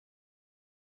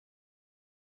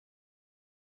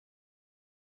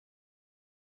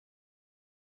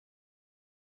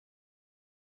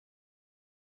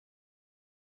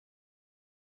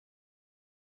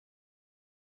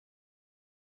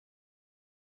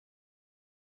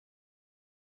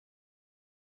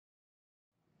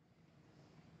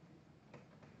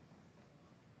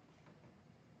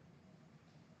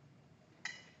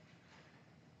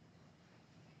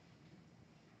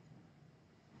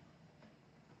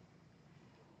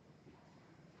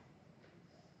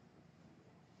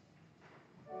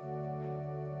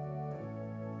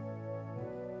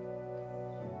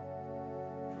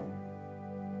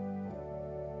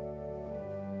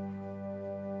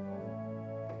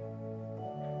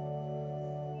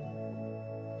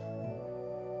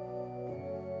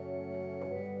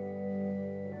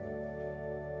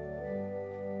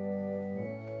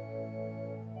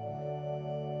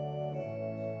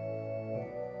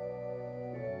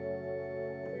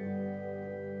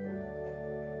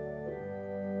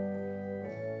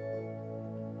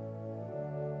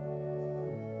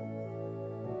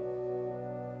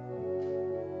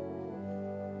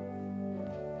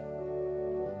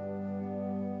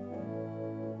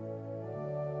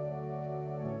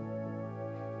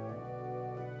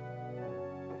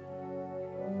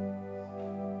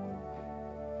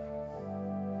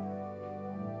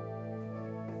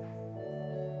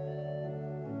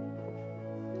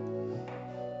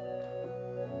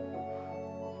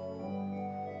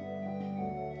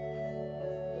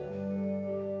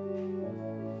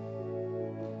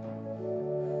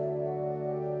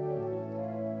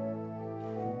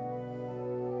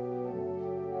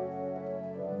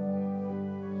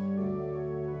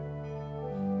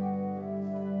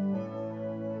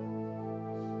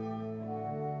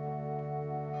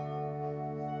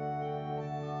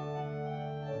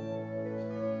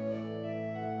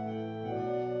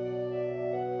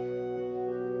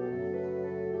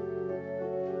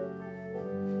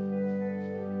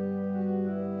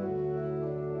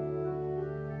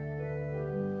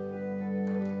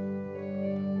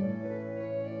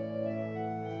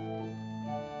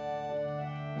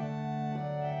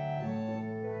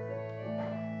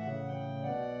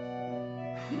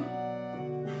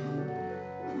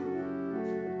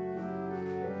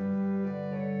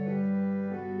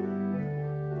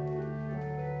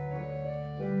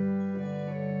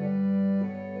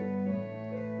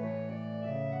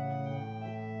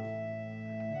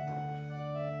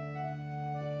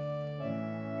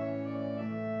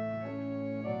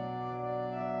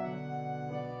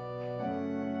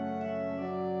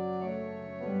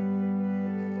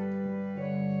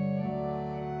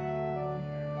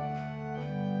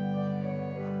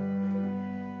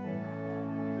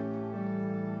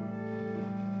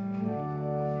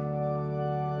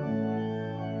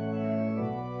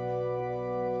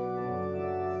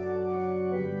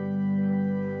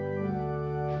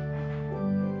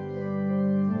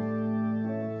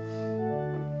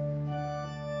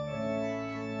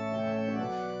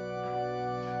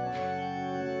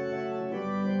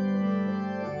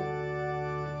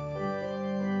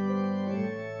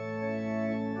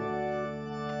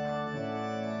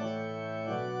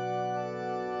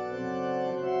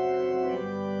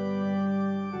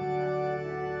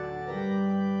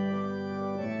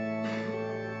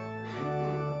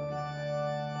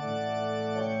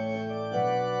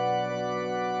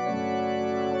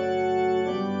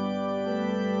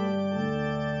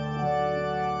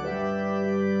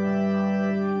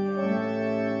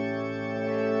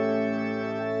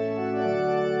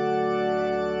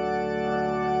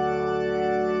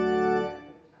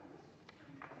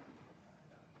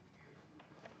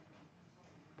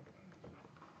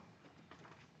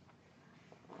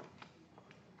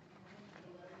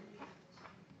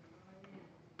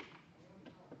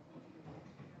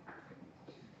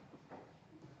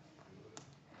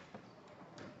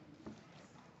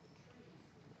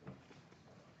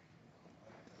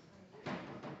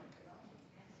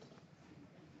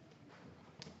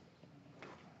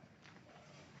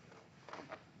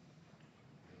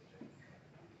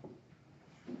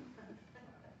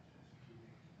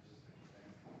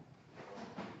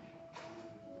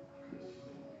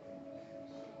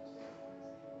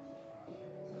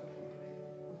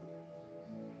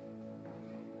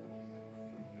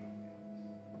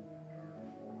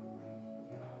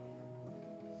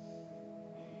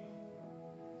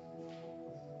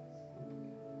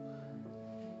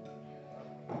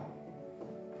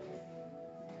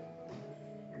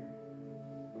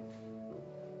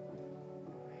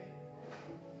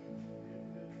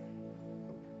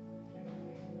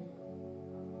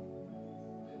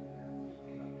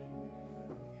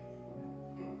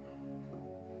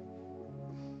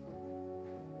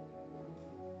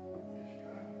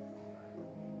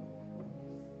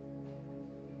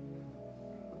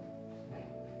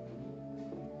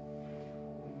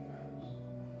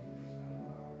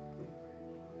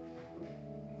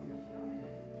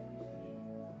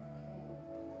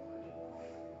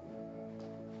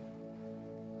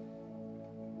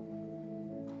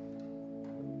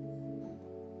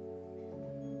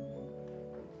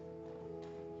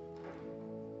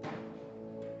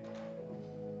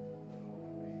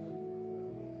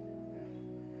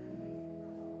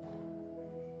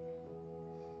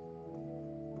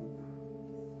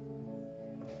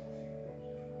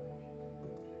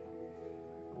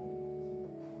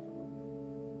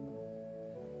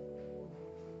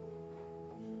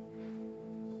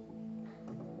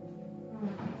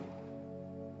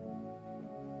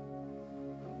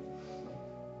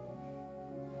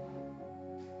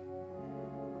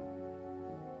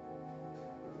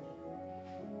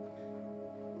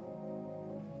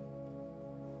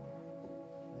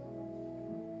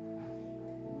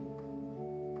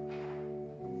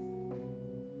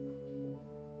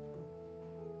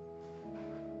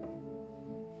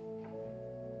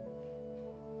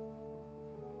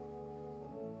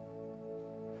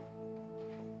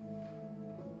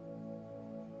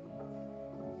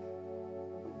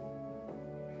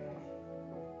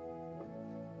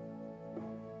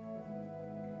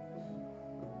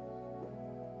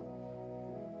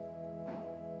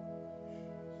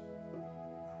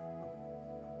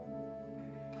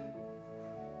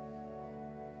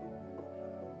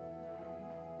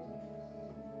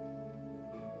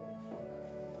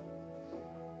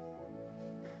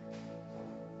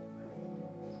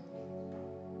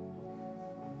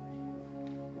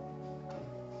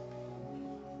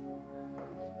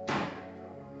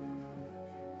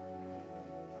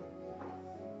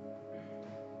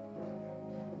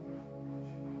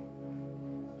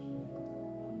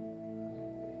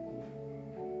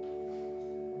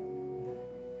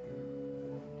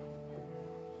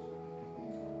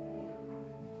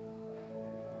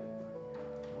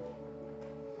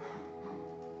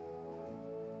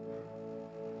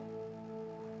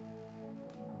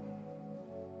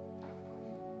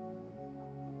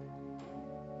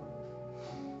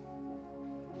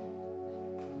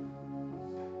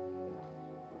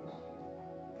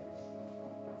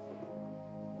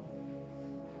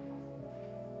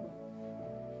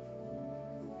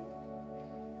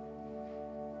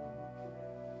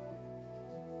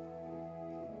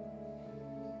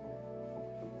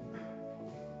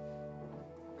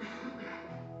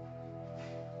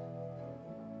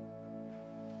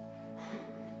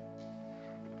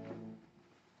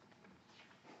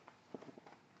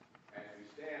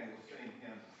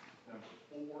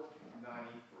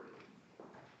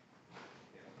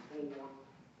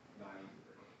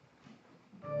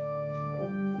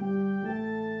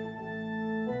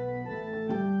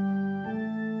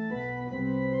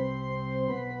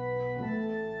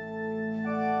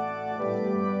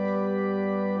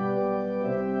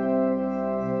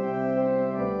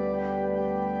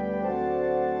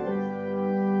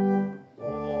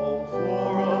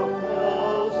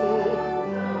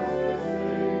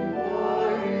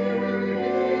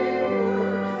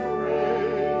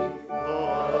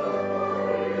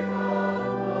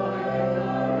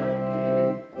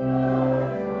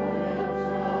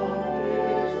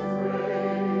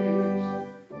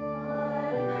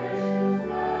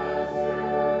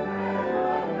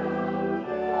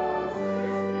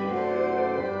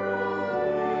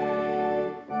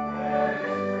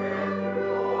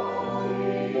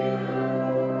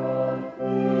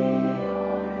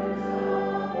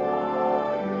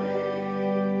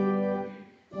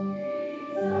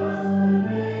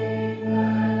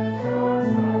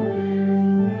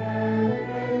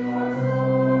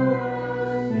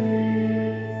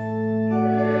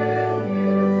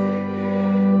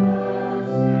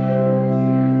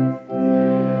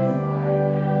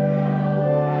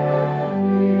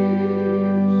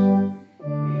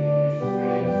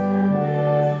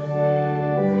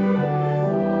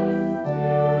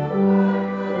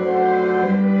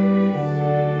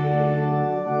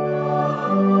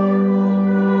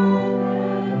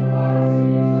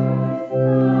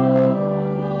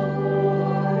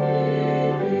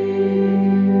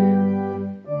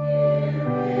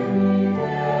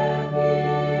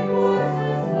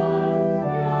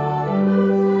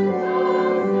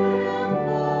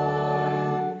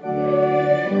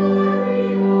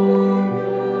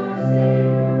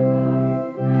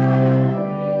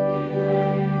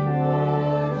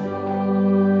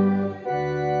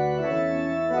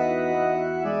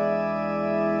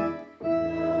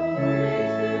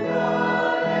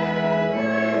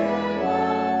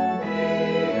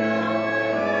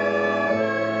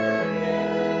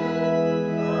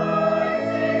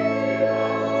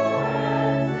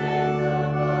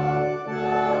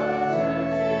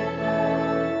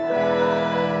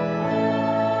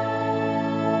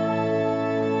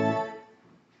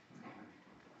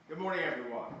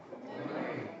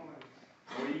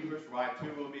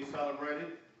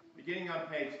beginning on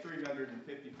page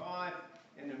 355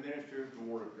 in the Ministry of the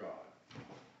Word of God.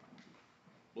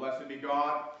 Blessed be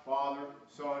God, Father,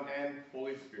 Son, and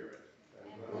Holy Spirit.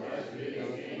 And blessed be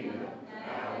his kingdom,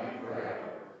 now and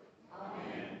forever.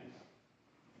 Amen.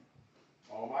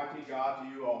 Almighty God, to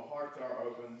you all hearts are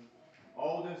open,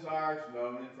 all desires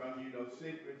known, and from you no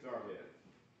secrets are hid.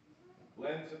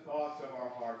 Cleanse the thoughts of our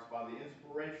hearts by the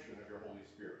inspiration of your Holy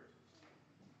Spirit.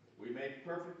 We may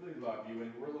perfectly love you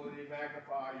and worthily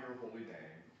magnify your holy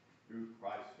name through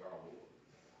Christ our Lord.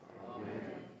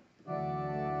 Amen.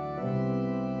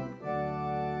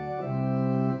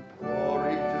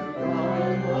 Glory to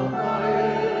God in the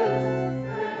highest,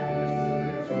 and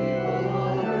his people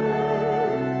on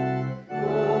earth.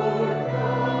 Lord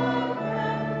God,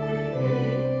 heavenly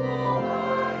King,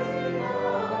 almighty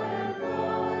God and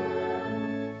Father,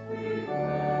 we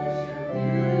worship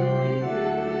you, we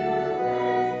give you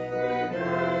thanks, we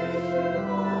praise you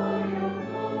for your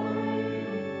glory.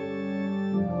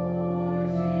 Lord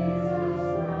Jesus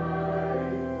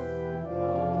Christ,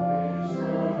 only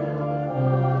Son of the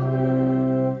Father,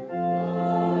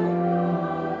 Lord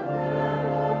God, Lamb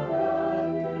of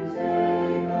God, you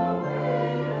take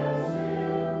away the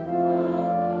sin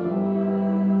from the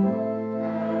world.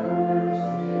 Have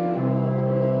mercy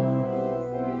on us.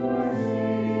 You are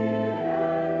seated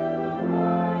at the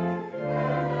right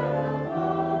hand of the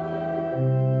Father.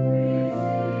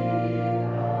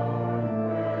 Receive our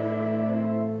prayer.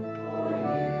 For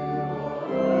you are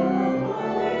the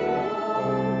Holy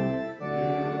One.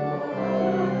 You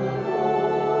are the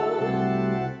Lord.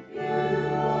 You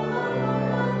are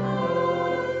the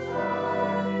Most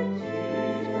High,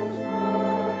 Jesus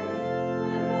Christ,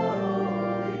 with the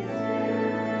Holy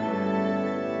Spirit.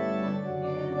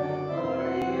 In the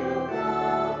glory of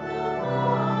God the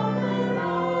Father.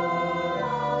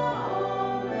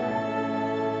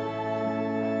 Amen.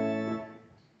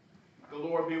 The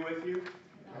Lord be with you.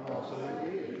 And also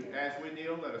with you. As we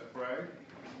kneel, let us pray.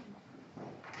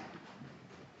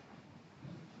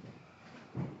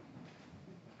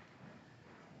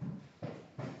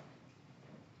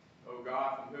 O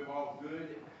God, from whom all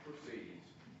good proceeds,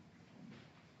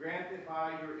 grant that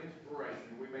by your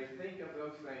inspiration we may think of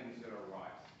those things that are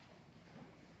right.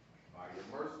 By your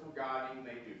merciful guiding,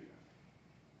 may do them.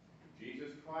 Through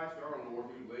Jesus Christ our Lord,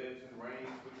 who lives and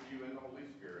reigns with you in the Holy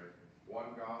Spirit,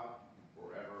 one God,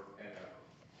 forever and ever.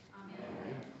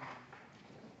 Amen.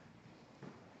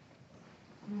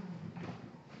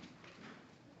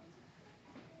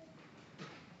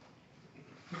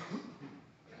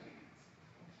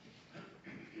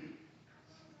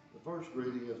 first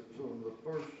reading is from the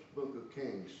first book of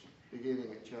Kings,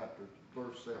 beginning at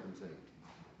verse 17.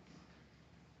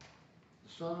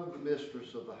 The son of the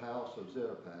mistress of the house of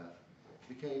Zarephath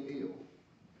became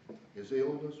ill. His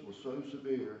illness was so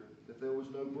severe that there was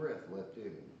no breath left in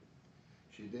him.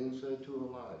 She then said to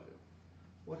Elijah,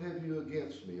 "What have you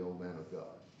against me, O man of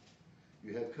God?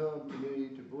 You have come to me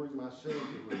to bring my sin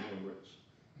to remembrance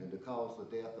and to cause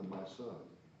the death of my son."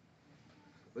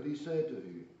 But he said to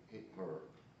her,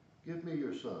 "Give me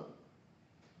your son."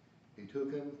 He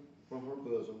took him from her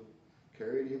bosom,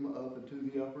 carried him up into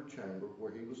the upper chamber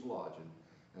where he was lodging,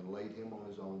 and laid him on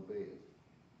his own bed.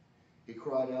 He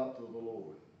cried out to the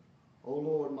Lord, "O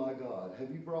Lord my God,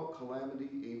 have you brought calamity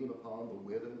even upon the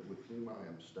widow with whom I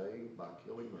am staying by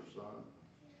killing her son?"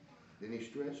 Then he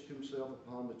stretched himself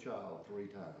upon the child 3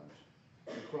 times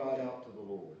and cried out to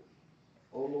the Lord,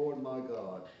 "O Lord my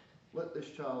God, let this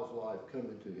child's life come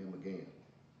into him again."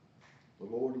 The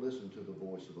Lord listened to the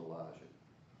voice of Elijah.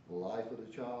 The life of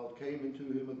the child came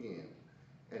into him again,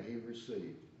 and he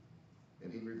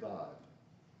revived.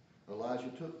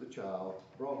 Elijah took the child,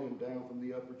 brought him down from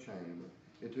the upper chamber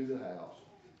into the house,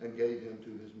 and gave him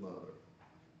to his mother.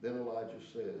 Then Elijah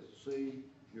says, "See,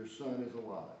 your son is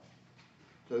alive."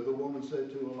 So the woman said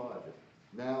to Elijah,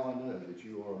 "Now I know that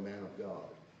you are a man of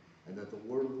God, and that the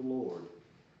word of the Lord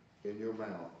in your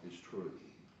mouth is true."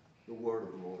 The word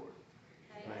of the Lord.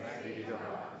 Thanks be to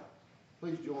God.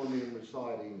 Please join me in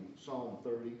reciting Psalm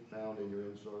 30, found in your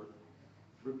insert,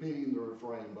 repeating the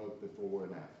refrain both before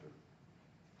and after.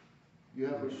 You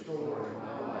have restored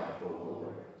my life, O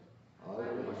Lord. I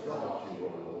will exalt you,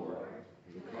 O Lord,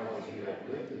 because you have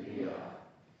lifted me up,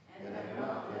 and have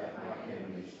not let my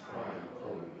enemies triumph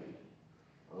over me.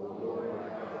 O Lord my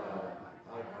God,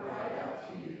 I cried out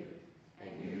to you,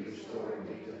 and you restored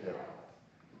me to health.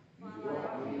 You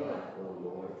brought me up, O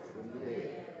Lord, from the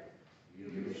dead.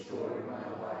 You restored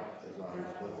my life as I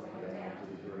was going down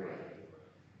to the grave.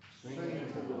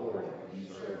 Sing to the Lord, ye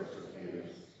servants of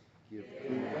his. Give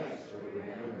thanks for the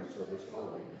remembrance of his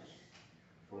holiness.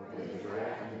 For his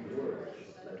wrath endures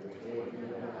that the twinkling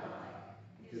of an eye,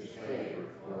 his favor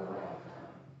for a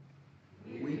lifetime.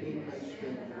 Weeping may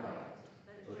spend the night,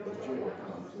 but joy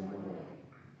comes in the morning.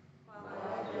 While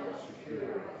I felt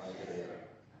secure, I said,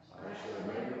 I shall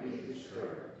never be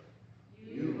disturbed.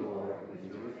 You, Lord, with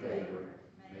your favor,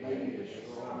 made me as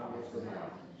strong as the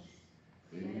mountains.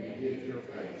 Then you hid your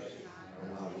face,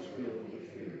 and I was filled with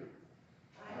fear.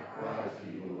 I cried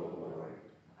to you, O Lord.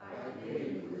 I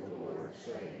pleaded with the Lord,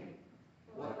 saying,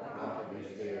 "What profit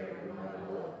is there in my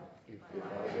blood, if I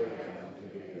go down to the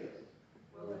pit?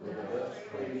 Will the dust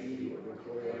praise you or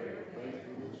declare your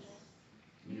faithfulness?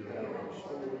 You have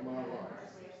restored my life.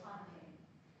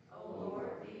 O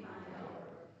Lord, be my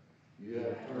helper. You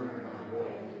have turned my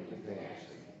mourning into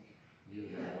dancing. You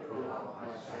have put off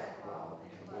my sackcloth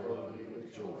and clothed me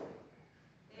with joy.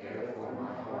 Therefore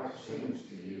my heart sings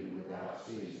to you without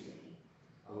ceasing.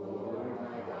 O Lord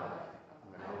my God,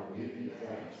 I will give you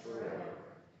thanks forever.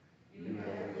 You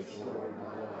have restored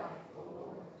my life, O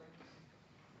Lord.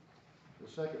 The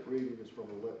second reading is from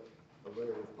a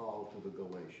letter of Paul to the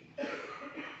Galatians.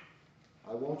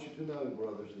 I want you to know,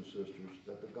 brothers and sisters,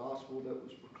 that the gospel that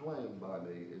was proclaimed by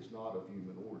me is not of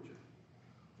human origin.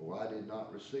 For I did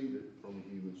not receive it from a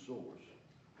human source,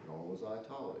 nor was I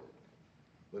taught it.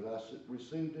 But I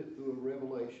received it through a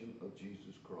revelation of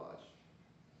Jesus Christ.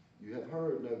 You have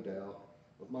heard, no doubt,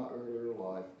 of my earlier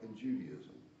life in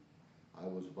Judaism. I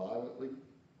was violently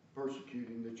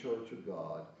persecuting the church of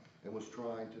God and was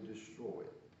trying to destroy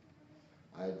it.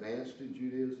 I advanced in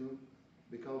Judaism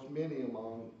because many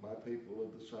among my people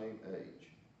of the same age.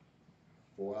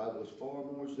 For I was far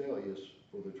more zealous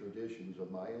for the traditions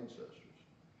of my ancestors.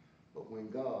 But when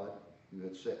God, who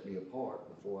had set me apart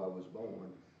before I was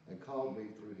born and called me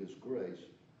through his grace,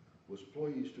 was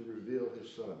pleased to reveal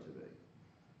his Son to me,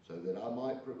 so that I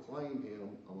might proclaim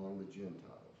him among the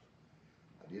Gentiles.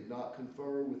 I did not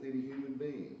confer with any human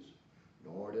beings,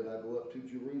 nor did I go up to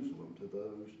Jerusalem to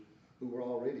those who were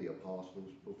already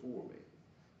apostles before me,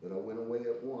 but I went away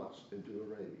at once into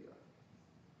Arabia.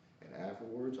 And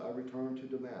afterwards I returned to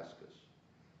Damascus.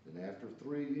 Then after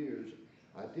 3 years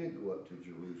I did go up to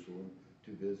Jerusalem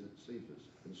to visit Cephas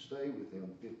and stay with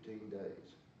him 15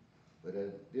 days. But I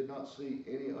did not see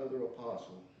any other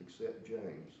apostle except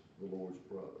James, the Lord's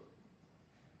brother.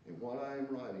 And what I am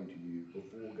writing to you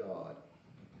before God,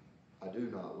 I do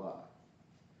not lie.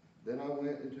 Then I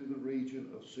went into the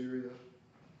region of Syria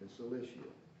and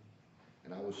Cilicia,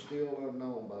 and I was still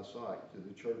unknown by sight to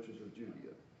the churches of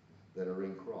Judea that are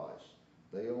in Christ.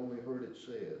 They only heard it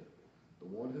said, "The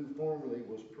one who formerly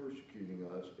was persecuting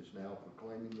us is now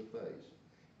proclaiming the faith,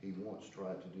 he once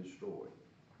tried to destroy.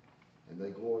 And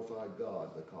they glorified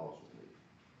God because of me.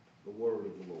 The word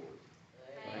of the Lord.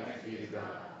 Thanks be to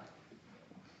God.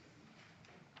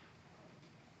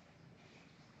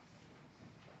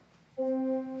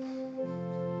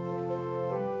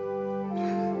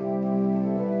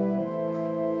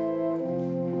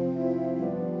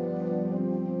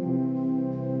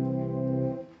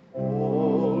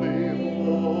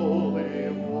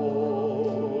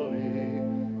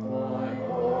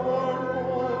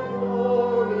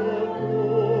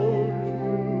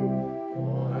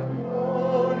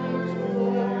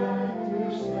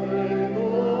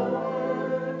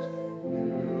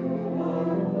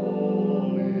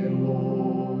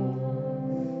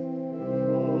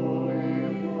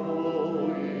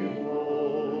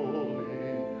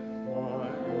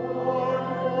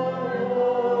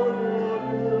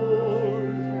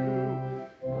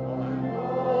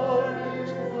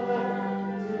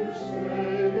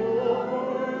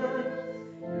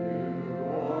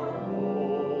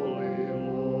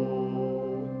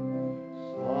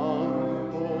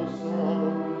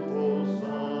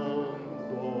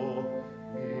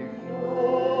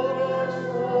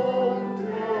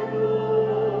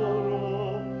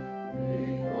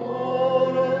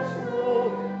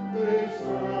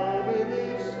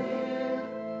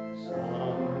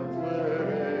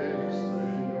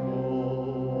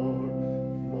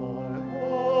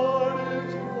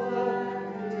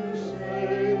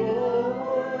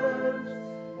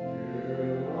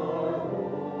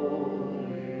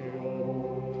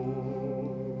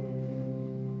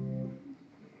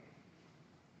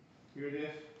 Hear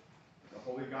this, the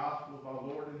Holy Gospel of our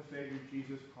Lord and Savior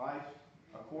Jesus Christ,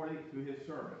 according to his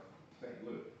sermon, St.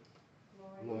 Luke.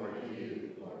 Glory to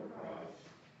you, Lord Christ.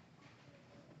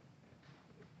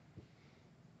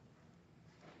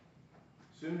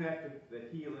 Soon after the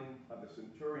healing of the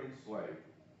centurion's slave,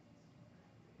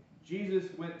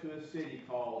 Jesus went to a city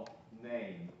called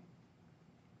Nain,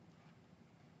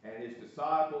 and his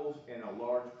disciples and a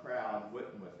large crowd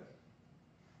went with him.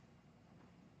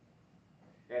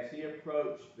 As he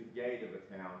approached the gate of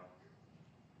the town,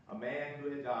 a man who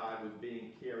had died was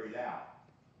being carried out.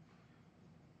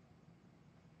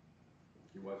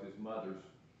 He was his mother's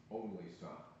only son,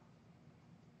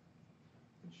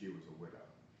 and she was a widow.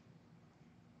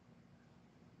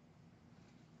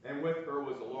 And with her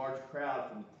was a large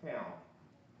crowd from the town.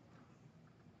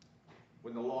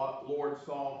 When the Lord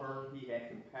saw her, he had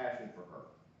compassion for her.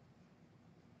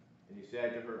 And he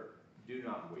said to her, "Do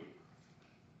not weep."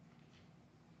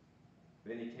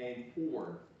 Then he came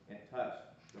forward and touched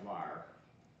the bier,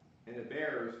 and the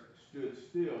bearers stood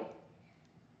still.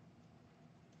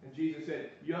 And Jesus said,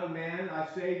 "Young man,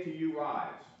 I say to you,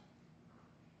 rise."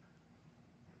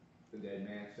 The dead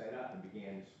man sat up and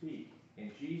began to speak,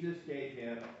 and Jesus gave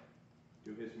him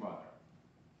to his mother.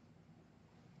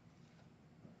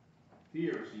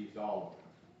 Fear seized all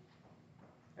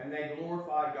of them, and they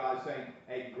glorified God, saying,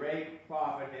 "A great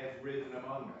prophet has risen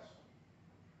among us,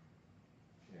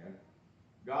 and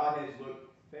God has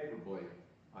looked favorably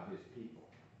on his people."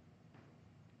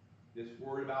 This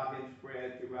word about him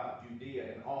spread throughout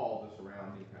Judea and all the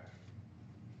surrounding country.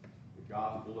 The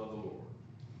gospel of the Lord.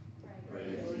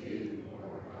 Praise to you,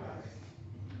 Lord Christ.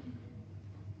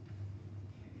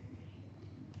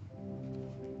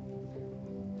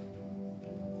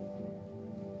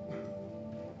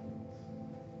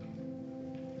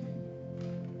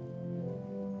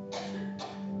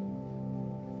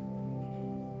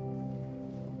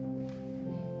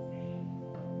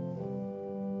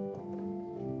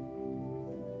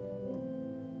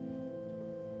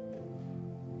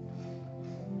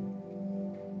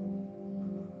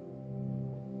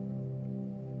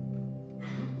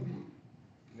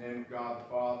 In the name of God the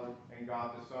Father, and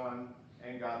God the Son,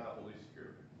 and God the Holy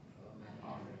Spirit.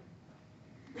 Amen.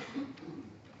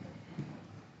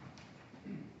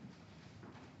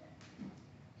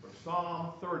 From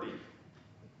Psalm 30.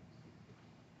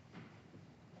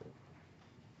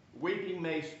 Weeping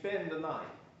may spend the night,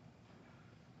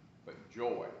 but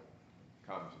joy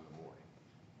comes in the morning.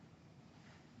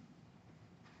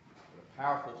 What a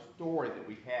powerful story that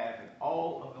we have in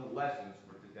all of the lessons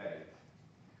for today.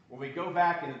 When we go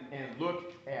back and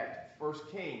look at 1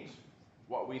 Kings,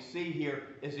 what we see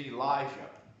here is Elijah,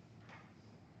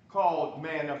 called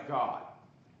man of God.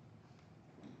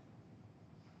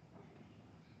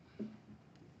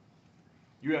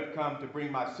 "You have come to bring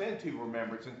my sin to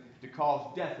remembrance and to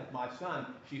cause death of my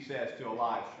son," she says to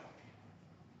Elisha.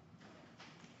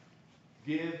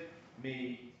 "Give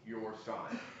me your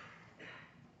son."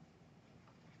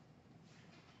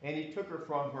 And he took her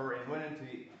from her and went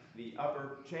into the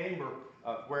upper chamber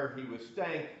of where he was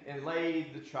staying and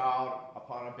laid the child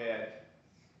upon a bed,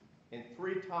 and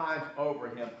 3 times over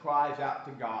him cries out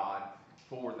to God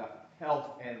for the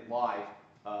health and life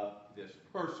of this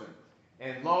person.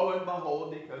 And lo and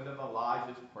behold, because of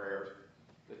Elijah's prayers,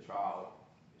 the child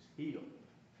is healed.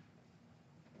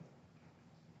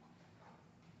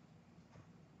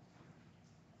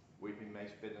 Weeping may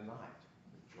spend the night,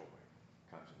 but joy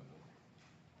comes in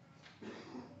the morning.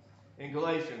 In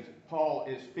Galatians, Paul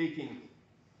is speaking,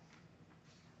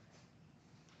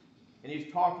 and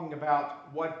he's talking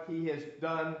about what he has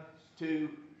done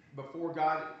before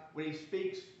God. When he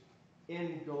speaks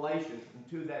in Galatians and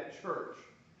to that church,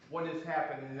 what has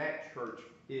happened in that church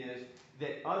is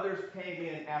that others came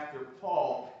in after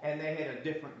Paul, and they had a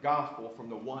different gospel from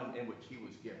the one in which he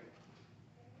was given.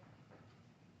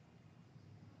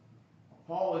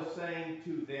 Paul is saying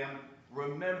to them,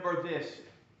 remember this,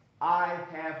 I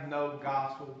have no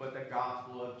gospel but the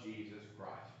gospel of Jesus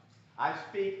Christ. I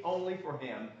speak only for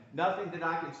him. Nothing that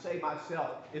I can say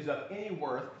myself is of any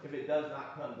worth if it does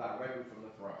not come directly from the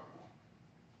throne.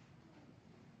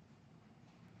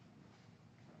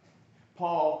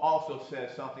 Paul also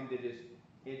says something that is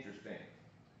interesting.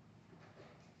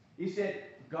 He said,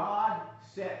 God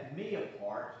set me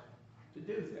apart to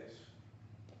do this.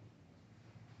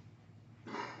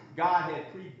 God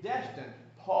had predestined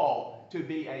Paul to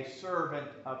be a servant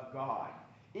of God.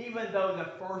 Even though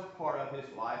the first part of his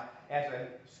life as a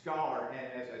scholar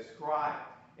and as a scribe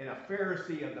and a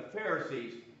Pharisee of the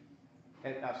Pharisees,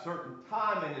 at a certain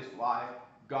time in his life,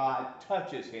 God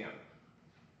touches him.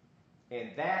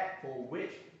 And that for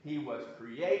which he was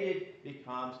created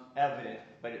becomes evident,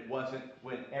 but it wasn't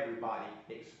when everybody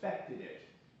expected it.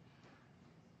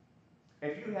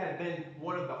 If you had been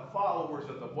one of the followers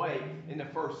of the way in the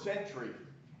first century,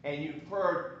 and you've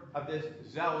heard of this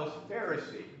zealous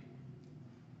Pharisee,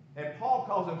 and Paul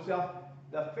calls himself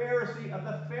the Pharisee of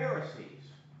the Pharisees,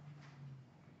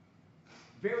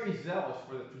 very zealous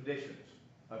for the traditions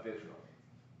of Israel,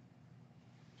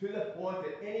 to the point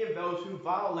that any of those who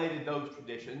violated those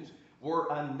traditions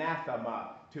were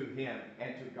anathema to him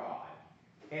and to God.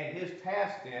 And his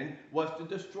task then was to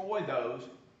destroy those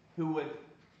who would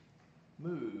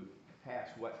move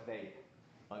past what they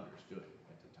understood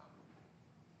at the time.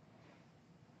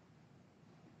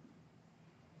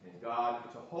 And God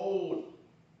puts a hold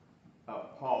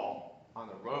of Paul on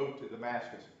the road to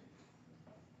Damascus.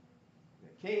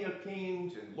 The King of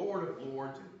Kings and Lord of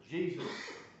Lords and Jesus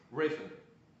risen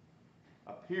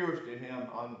appears to him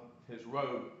on his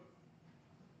road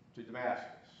to Damascus.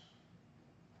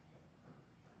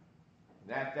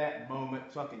 And at that moment,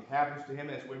 something happens to him.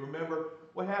 As we remember,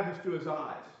 what happens to his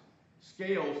eyes?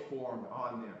 Scales formed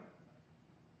on them.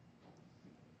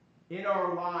 In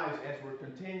our lives, as we're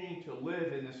continuing to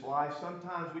live in this life,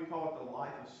 sometimes we call it the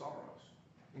life of sorrows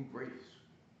and griefs.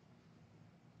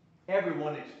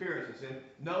 Everyone experiences it.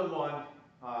 No one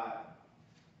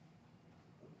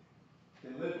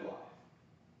can live life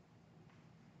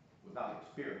without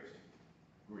experiencing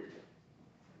grief.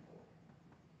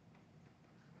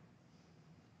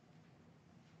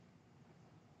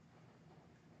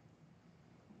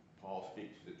 Paul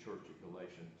speaks to the church of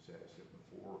Galatians, says that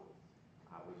before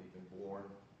I was even born,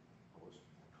 I was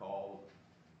called,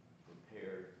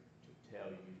 prepared to tell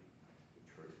you the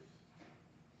truth.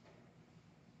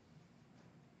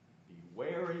 Be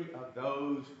wary of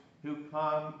those who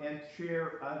come and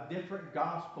share a different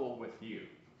gospel with you.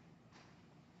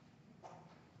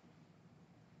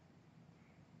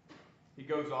 He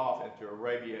goes off into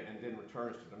Arabia and then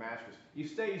returns to Damascus. He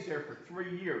stays there for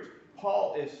 3 years.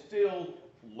 Paul is still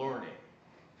learning.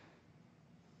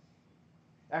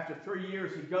 After 3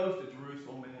 years, he goes to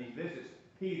Jerusalem and he visits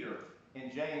Peter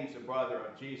and James, the brother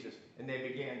of Jesus, and they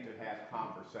begin to have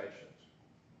conversations.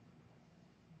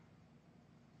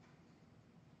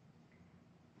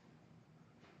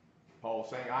 Paul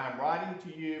saying, I am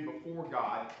writing to you before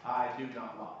God, I do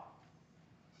not lie.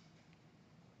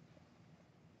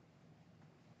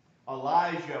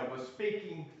 Elijah was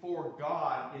speaking for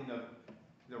God in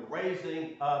the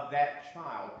raising of that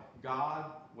child.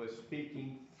 God was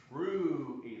speaking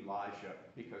through Elijah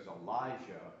because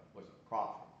Elijah was a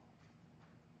prophet.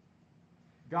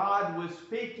 God was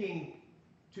speaking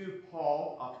to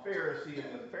Paul, a Pharisee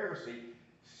of the Pharisee,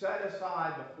 set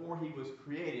aside before he was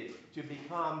created to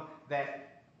become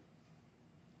that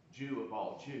Jew of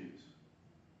all Jews.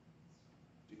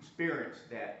 To experience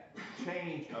that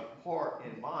change of heart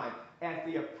and mind at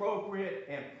the appropriate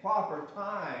and proper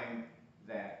time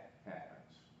that happens.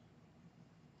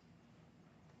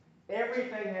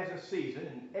 Everything has a season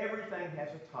and everything has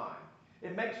a time.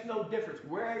 It makes no difference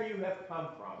where you have come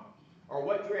from or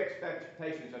what your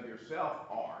expectations of yourself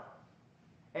are,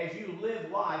 as you live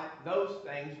life, those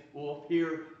things will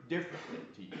appear differently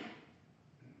to you.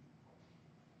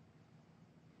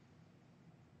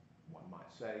 One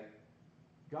might say,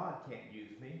 God can't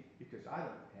use me because I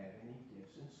don't have any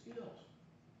gifts and skills.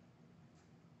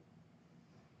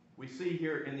 We see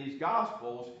here in these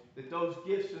Gospels that those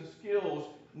gifts and skills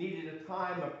needed a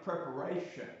time of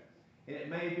preparation. And it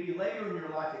may be later in your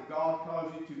life that God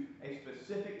calls you to a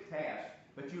specific task,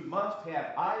 but you must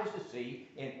have eyes to see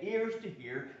and ears to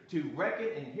hear, to reckon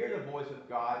and hear the voice of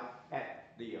God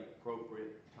at the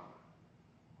appropriate time.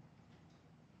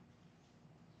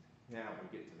 Now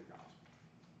we get to the Gospel.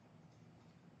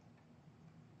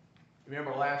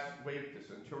 Remember last week the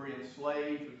centurion's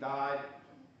slave who died?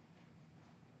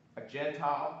 A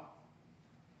Gentile.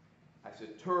 A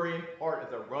centurion, part of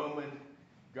the Roman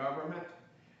government,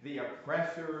 the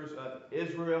oppressors of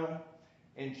Israel,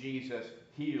 and Jesus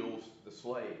heals the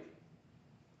slave.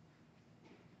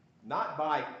 Not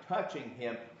by touching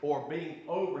him or being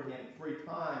over him 3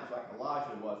 times like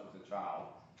Elijah was with the child,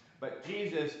 but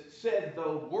Jesus said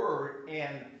the word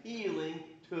and healing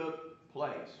took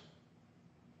place.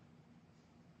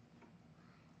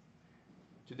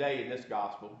 Today in this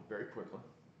gospel, very quickly,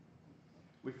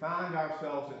 we find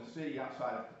ourselves in a city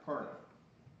outside of Capernaum.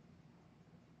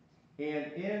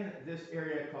 And in this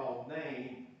area called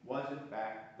Nain was in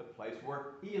fact the place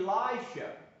where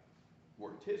Elisha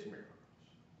worked his miracles.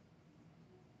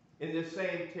 In this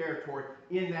same territory,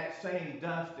 in that same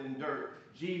dust and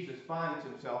dirt, Jesus finds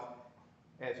himself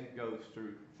as he goes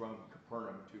through from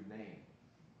Capernaum to Nain.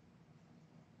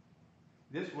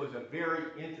 This was a very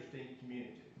interesting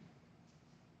community.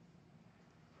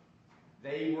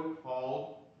 They were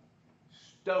called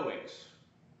Stoics.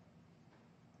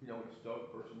 You know what a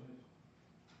Stoic person is?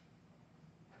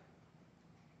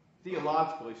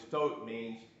 Theologically, Stoic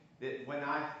means that when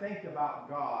I think about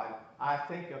God, I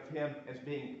think of him as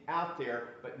being out there,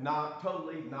 but not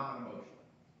totally non-emotional.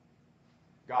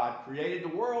 God created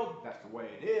the world, that's the way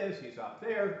it is, he's up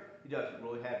there, he doesn't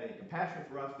really have any compassion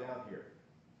for us down here.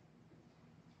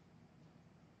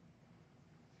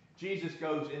 Jesus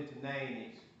goes into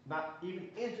Nain, he's not even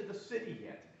into the city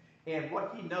yet. And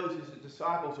what he knows is the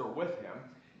disciples are with him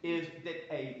is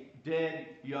that a dead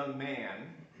young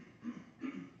man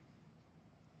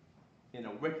in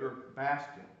a wicker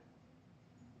basket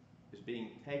is being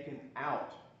taken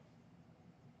out,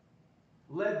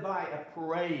 led by a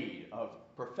parade of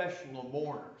professional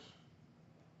mourners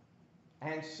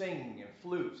and singing and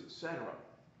flutes, etc.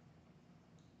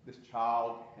 This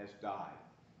child has died.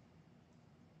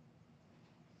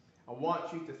 I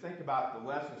want you to think about the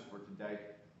lessons for today.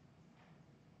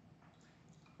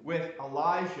 With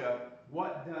Elijah,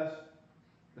 what does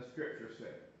the scripture say?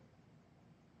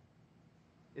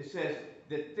 It says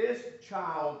that this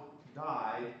child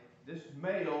died, this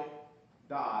male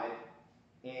died,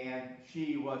 and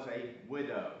she was a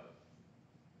widow.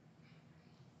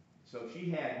 So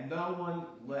she had no one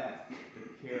left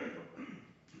to care for her.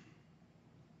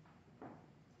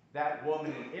 That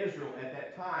woman in Israel at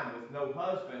that time with no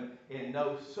husband and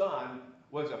no son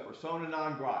was a persona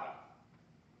non grata.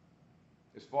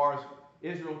 As far as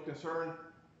Israel was concerned,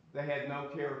 they had no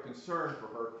care or concern for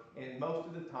her, and most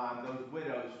of the time those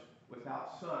widows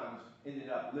without sons ended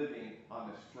up living on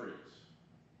the streets.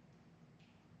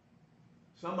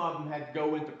 Some of them had to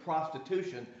go into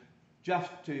prostitution just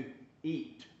to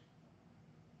eat.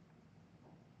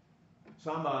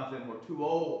 Some of them were too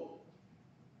old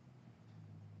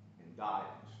and died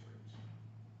in the streets.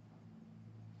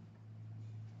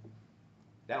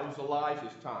 That was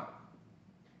Elijah's time.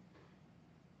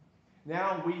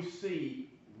 Now we see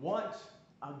once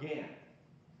again,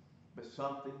 but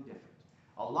something different.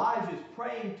 Elijah is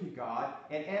praying to God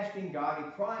and asking God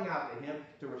and crying out to him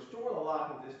to restore the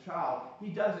life of this child. He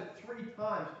does it 3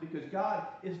 times because God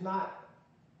is not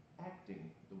acting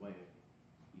the way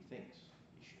he thinks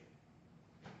he should.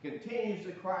 He continues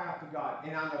to cry out to God,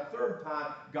 and on the 3rd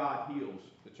time, God heals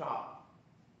the child.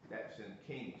 That's in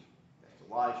Kings. That's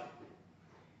Elijah.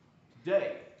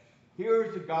 Today,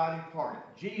 here's the God incarnate,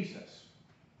 Jesus.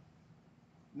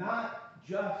 Not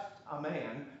just a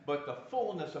man, but the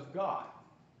fullness of God.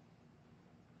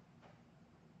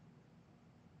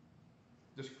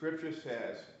 The scripture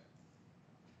says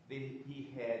that he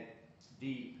had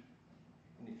deep,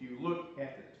 and if you look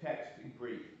at the text in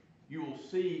Greek, you will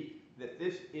see that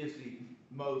this is the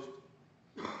most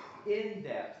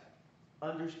in-depth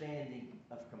understanding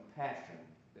of compassion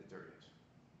that there is.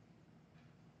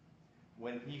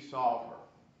 When he saw her,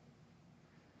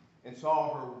 and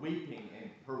saw her weeping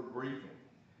and her grieving,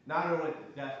 not only at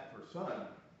the death of her son,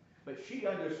 But she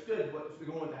understood what was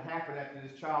going to happen after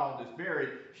this child is buried.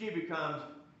 She becomes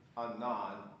a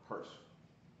non-person.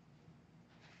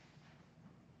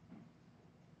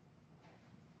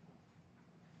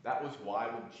 That was why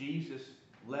when Jesus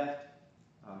left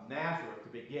Nazareth to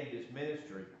begin his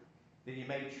ministry, that he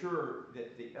made sure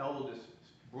that the eldest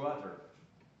brother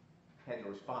had the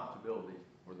responsibility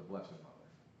for the Blessed Mother.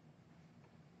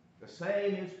 The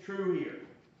same is true here.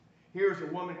 Here's a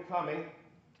woman coming,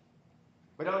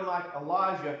 but unlike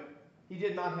Elijah, he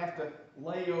did not have to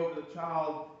lay over the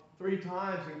child 3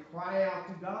 times and cry out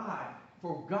to God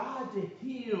for God to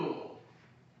heal,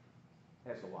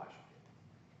 as Elijah did.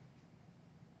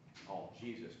 All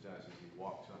Jesus does is he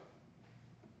walks up,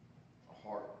 a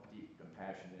heart of deep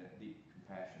compassion, and a deep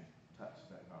compassion touched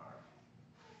that arm.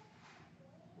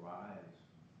 Rise.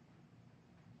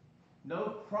 No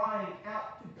crying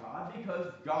out to God,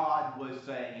 because God was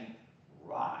saying,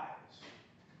 rise.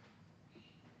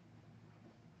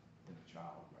 And the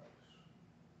child rose.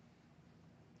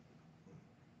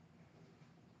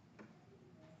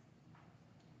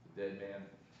 The dead man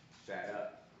sat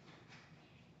up,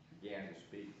 began to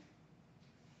speak.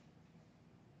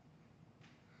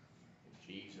 And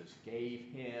Jesus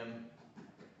gave him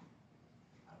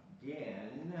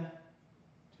again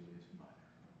to his mother.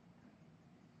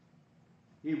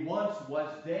 He once was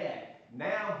dead.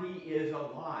 Now he is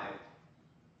alive.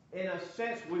 In a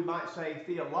sense, we might say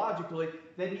theologically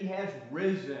that he has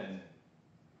risen.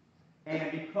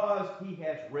 And because he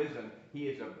has risen, he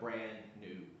is a brand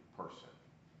new person.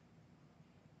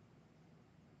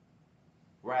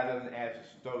 Rather than, as the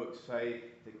Stoics say,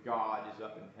 that God is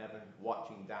up in heaven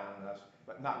watching down on us,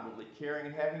 but not really caring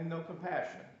and having no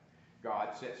compassion.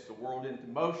 God sets the world into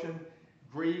motion.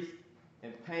 Grief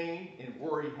and pain and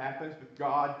worry happens, but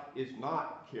God is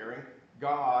not caring.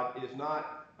 God is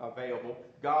not available.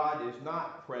 God is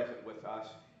not present with us.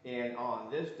 And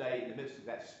on this day, in the midst of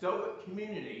that Stoic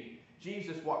community,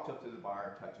 Jesus walks up to the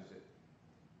fire and touches it.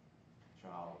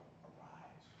 Child,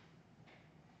 arise.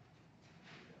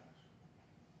 He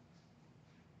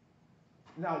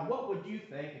does. Now, what would you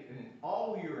think if in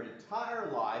all your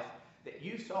entire life that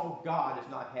you saw God as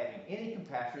not having any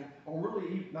compassion, or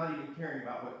really not even caring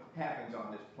about what happens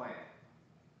on this planet,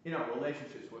 in our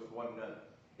relationships with one another,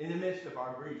 in the midst of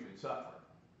our grief and suffering?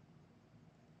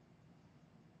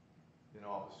 Then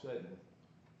all of a sudden,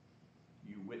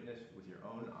 you witness with your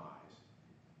own eyes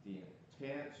the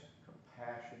intense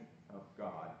compassion of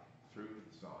God through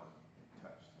the Son and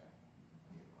touch that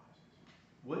in your lives.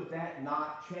 Would that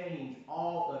not change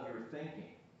all of your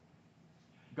thinking?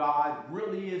 God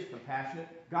really is compassionate.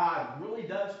 God really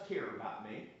does care about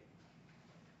me.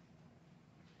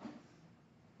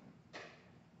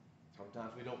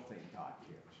 Sometimes we don't think God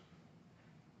cares.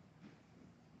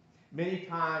 Many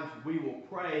times we will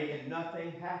pray and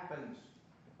nothing happens.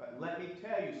 But let me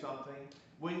tell you something.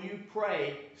 When you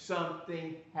pray,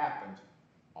 something happens.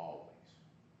 Always.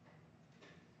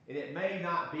 And it may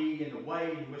not be in the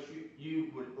way in which you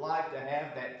would like to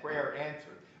have that prayer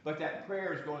answered. But that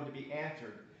prayer is going to be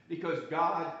answered because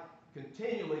God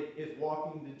continually is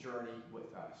walking the journey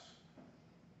with us.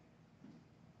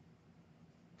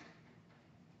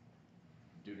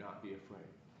 Do not be afraid.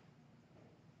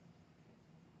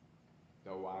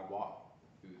 Though I walk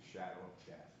through the shadow of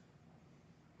death,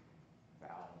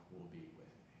 thou will be with me.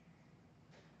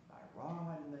 Thy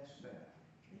rod and thy staff,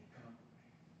 they comfort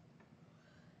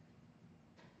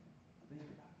me. Think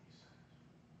about these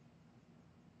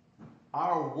things.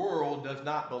 Our world does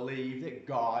not believe that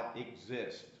God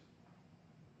exists.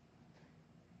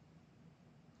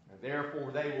 And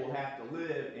therefore, they will have to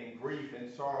live in grief and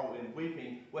sorrow and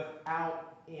weeping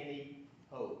without any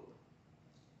hope.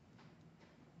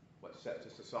 What sets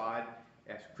us aside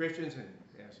as Christians and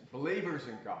as believers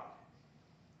in God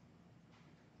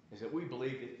is that we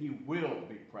believe that He will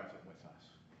be present with us.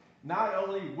 Not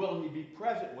only will He be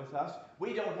present with us,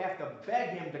 we don't have to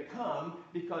beg Him to come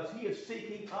because He is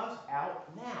seeking us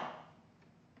out now.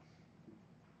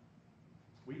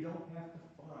 We don't have to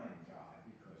find God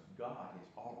because God has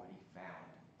already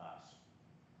found us.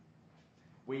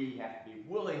 We have to be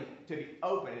willing to be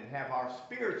open and have our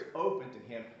spirits open to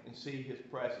Him and see His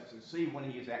presence and see when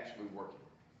He is actually working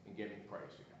and giving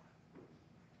praise to God.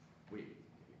 We give praise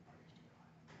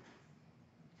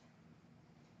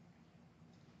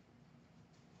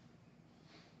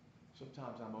to God.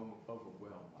 Sometimes I'm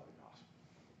overwhelmed by the gospel.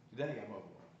 Today I'm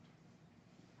overwhelmed.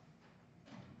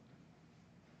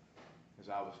 As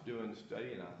I was doing the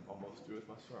study, and I'm almost through with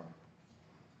my sermon,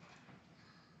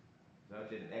 I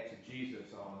did an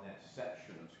exegesis on that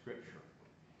section of Scripture.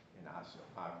 And I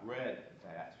read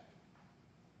that,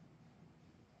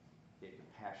 get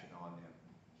compassion on them,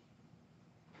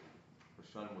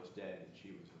 son was dead and she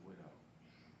was a widow.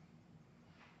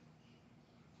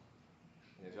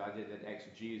 And as I did that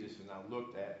exegesis and I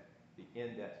looked at the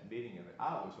in-depth meaning of it,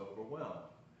 I was overwhelmed.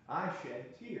 I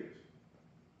shed tears.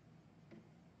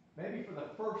 Maybe for the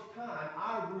first time,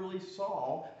 I really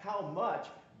saw how much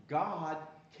God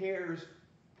cares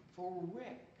for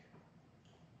Rick.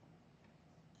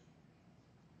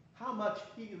 How much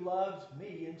he loves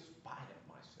me in spite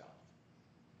of myself.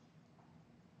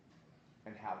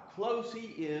 And how close he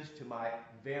is to my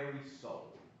very soul.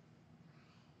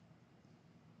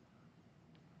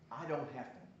 I don't have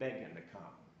to beg him to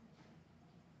come.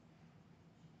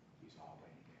 He's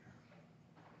already there.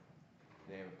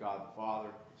 In the name of God the Father,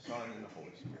 the Son, and the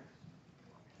Holy Spirit.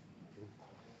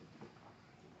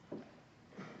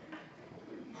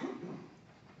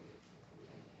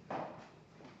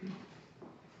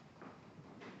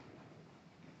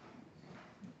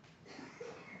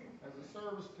 As the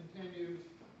service continues,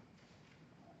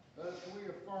 thus we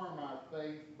affirm our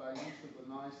faith by use of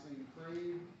the Nicene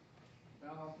Creed,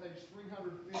 found on page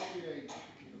 358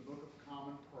 in the Book of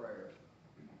Common Prayer.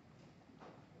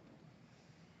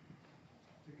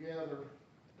 Together,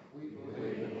 we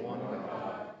believe in one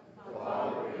God, the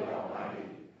Father Almighty,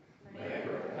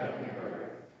 maker of heaven and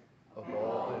earth, of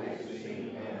all that is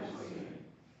seen and unseen.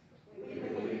 We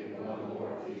believe in one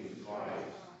Lord Jesus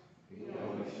Christ, the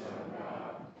only Son of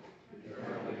God,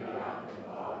 eternally begotten from the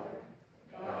Father,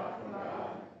 God from God,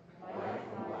 light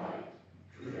from light,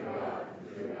 true God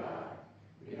from true God,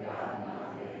 begotten not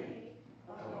made,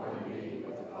 of one being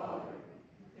with the Father,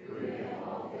 through him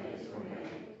all things were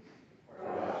made. For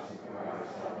us and for our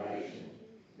salvation,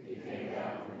 he came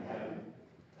down from heaven,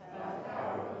 by the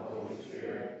power of the Holy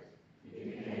Spirit, he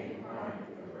became incarnate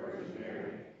from the Virgin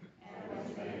Mary, and was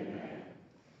made man.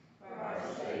 For our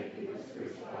sake he was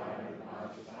crucified under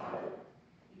Pontius Pilate.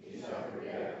 He suffered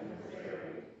death and was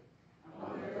buried. On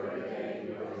the third day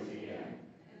he rose again,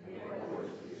 in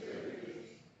accordance with the Scriptures.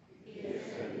 He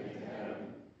ascended into heaven,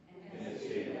 and is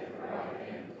seated at the right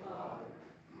hand of the Father.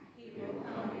 He will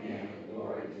come again in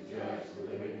glory to judge the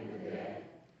living and the dead,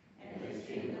 and his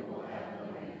kingdom will have no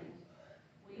end.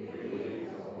 We believe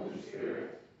in the Holy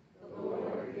Spirit, the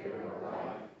Lord, the giver of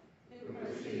life, who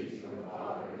proceeds from the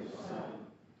Father and the Son.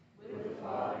 With the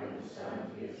Father and the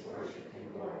Son he is worshipped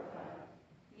and glorified.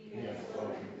 He has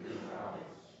spoken through the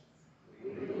prophets. We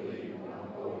believe in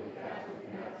one holy Catholic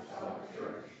and Apostolic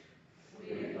Church.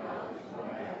 We acknowledge one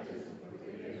baptism for the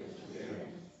forgiveness of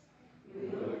sins. We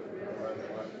look for the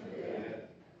resurrection of the dead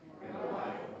and the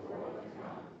life of the world to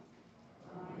come.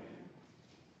 Amen.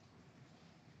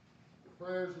 The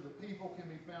prayers of the people can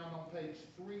be found on page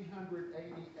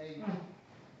 388.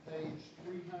 Page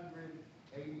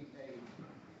 388.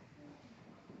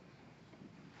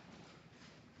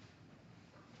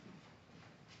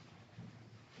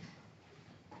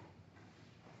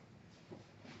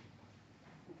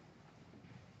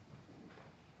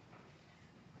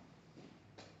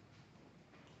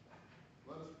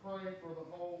 Let us pray for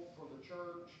the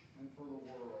church, and for the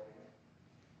world.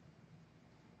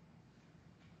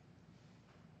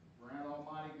 Grant,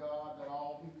 Almighty God, that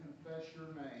all who confess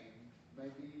your name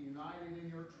may be united in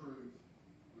your truth,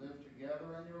 live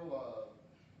together in your love,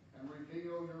 and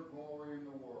reveal your glory in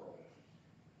the world.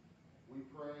 We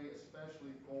pray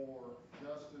especially for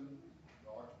Justin,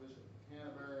 the Archbishop of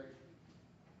Canterbury,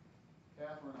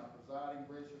 Catherine, our presiding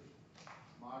bishop,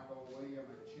 Michael, William,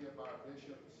 and Chip, our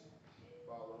bishops,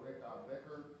 Father Rick, our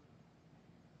vicar,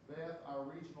 Beth, our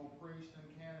regional priest and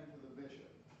canon to the bishop,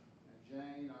 and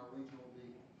Jane, our regional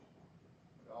deacon.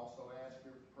 We also ask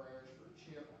your prayers for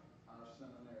Chip, our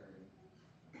seminarian.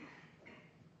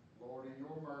 Lord, in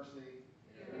your mercy,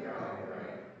 hear our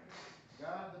prayer.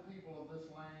 Guide the people of this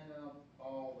land and of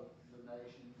all the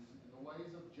nations in the ways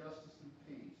of justice and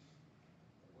peace,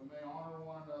 that we may honor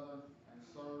one another and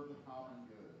serve the common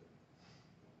good.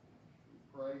 We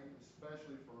pray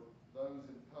especially for those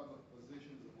in public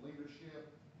positions of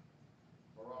leadership,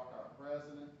 Barack, our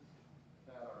president,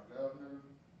 Pat, our governor,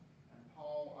 and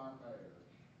Paul, our mayor.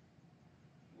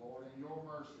 Lord, in your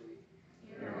mercy,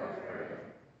 hear our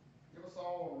prayer. Give us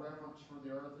all a reverence for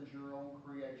the earth as your own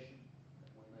creation,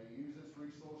 that we may use its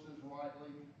resources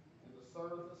rightly in the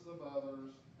service of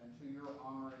others and to your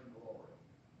honor and glory.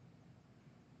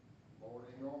 Lord,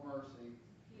 in your mercy,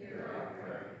 hear our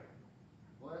prayer.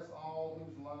 Bless all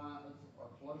whose lives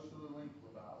are closely linked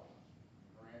with ours.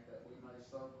 Grant that we may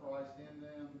serve Christ in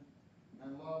them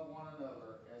and love one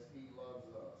another as he loves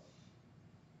us.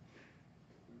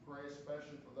 We pray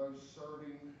especially for those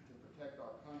serving to protect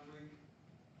our country: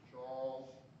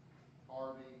 Charles,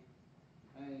 Harvey,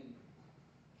 Hank,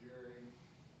 Jerry,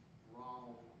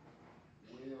 Ronald,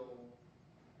 Will,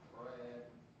 Brad,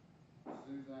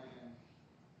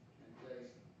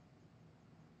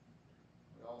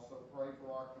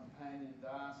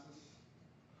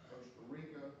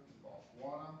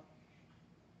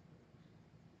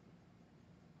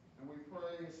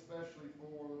 especially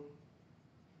for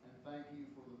and thank you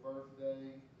for the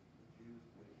birthday of Judith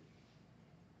Wiggins.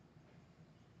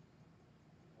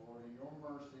 Lord, in your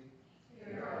mercy,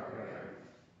 Hear our prayer.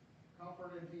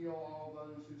 comfort and heal all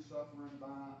those who suffer in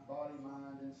body,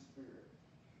 mind, and spirit.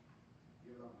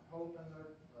 Give them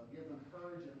give them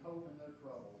courage and hope in their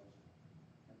troubles,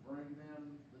 and bring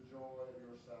them the joy of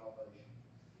your salvation.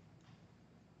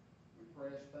 We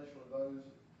pray especially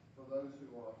for those who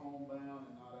are homebound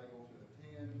and not able to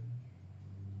attend.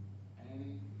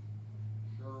 Annie,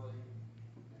 Shirley,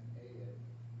 and Ed.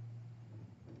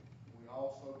 We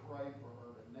also pray for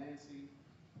her and Nancy,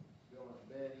 Bill and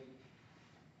Betty,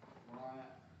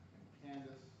 Bryant and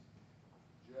Candace,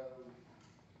 Joe,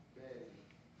 Betty,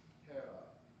 Tara,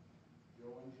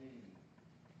 Joe and Jeannie,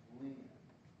 Lynn,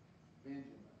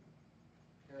 Benjamin,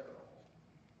 Carol,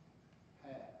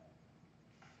 Pat,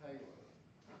 Taylor,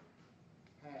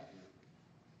 Patrick,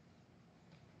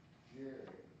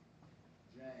 Jerry,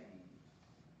 James,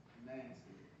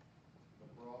 Nancy, the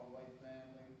Broadway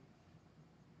family,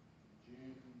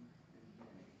 June and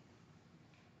Jenny,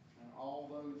 and all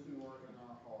those who are in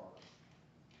our hearts.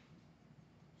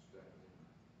 Stephanie.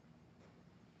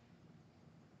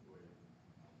 William.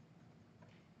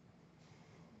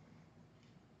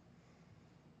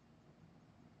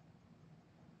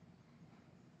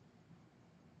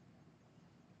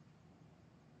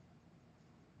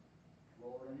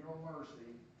 Lord, in your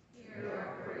mercy, Hear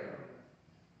our prayer.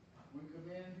 we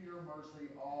commend to your mercy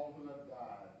all who have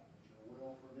died, that your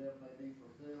will for them may be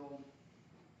fulfilled.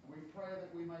 And we pray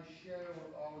that we may share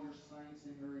with all your saints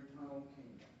in your eternal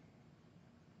kingdom.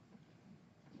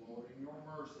 Lord, in your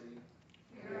mercy,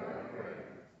 Hear our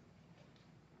prayer.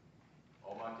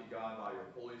 Almighty God, by your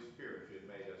Holy Spirit, you have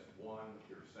made us one with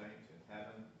your saints in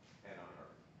heaven and on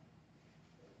earth.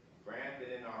 Grant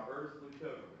that in our earthly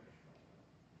pilgrimage,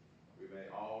 we may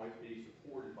always be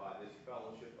supported by this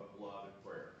fellowship of love and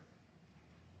prayer,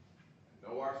 and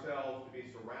know ourselves to be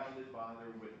surrounded by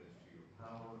their witness to your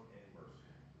power and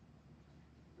mercy.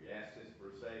 We ask this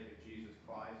for the sake of Jesus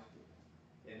Christ,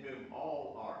 in whom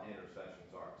all our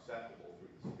intercessions are acceptable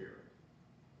through the Spirit,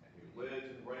 and who lives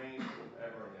and reigns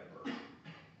forever and ever. Amen.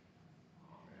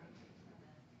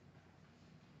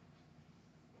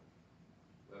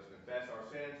 Let us confess our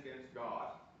sins against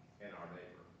God and our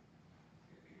neighbor.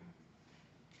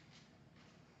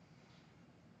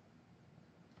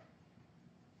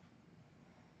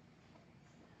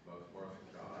 Most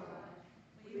merciful God,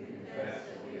 We confess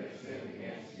that we have sinned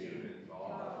against you in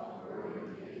thought, word,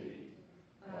 and deed,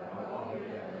 by what we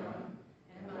have done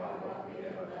and by what we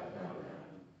have left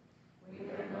undone. We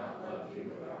have not loved you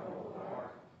with our whole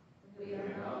heart. We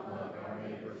have not loved our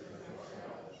neighbors as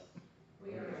ourselves.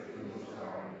 We are truly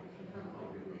sorry and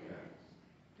humbly repent.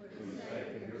 For the sake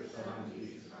of your Son,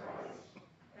 Jesus Christ,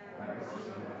 have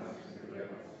mercy on us and forgive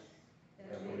us,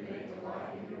 that we may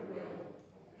delight in your will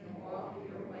and walk in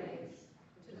your ways,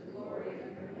 to the glory of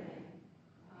your name.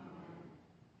 Amen.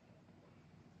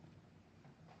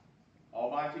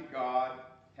 Almighty God,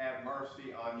 have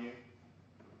mercy on you.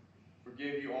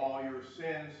 Forgive you all your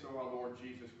sins through our Lord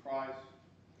Jesus Christ.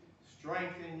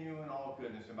 Strengthen you in all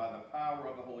goodness, and by the power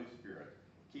of the Holy Spirit,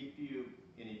 keep you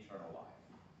in eternal life.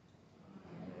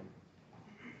 Amen.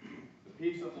 The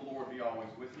peace of the Lord be always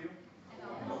with you.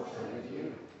 And also with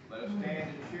you. Let us stand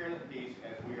and share the peace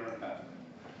as we are accustomed.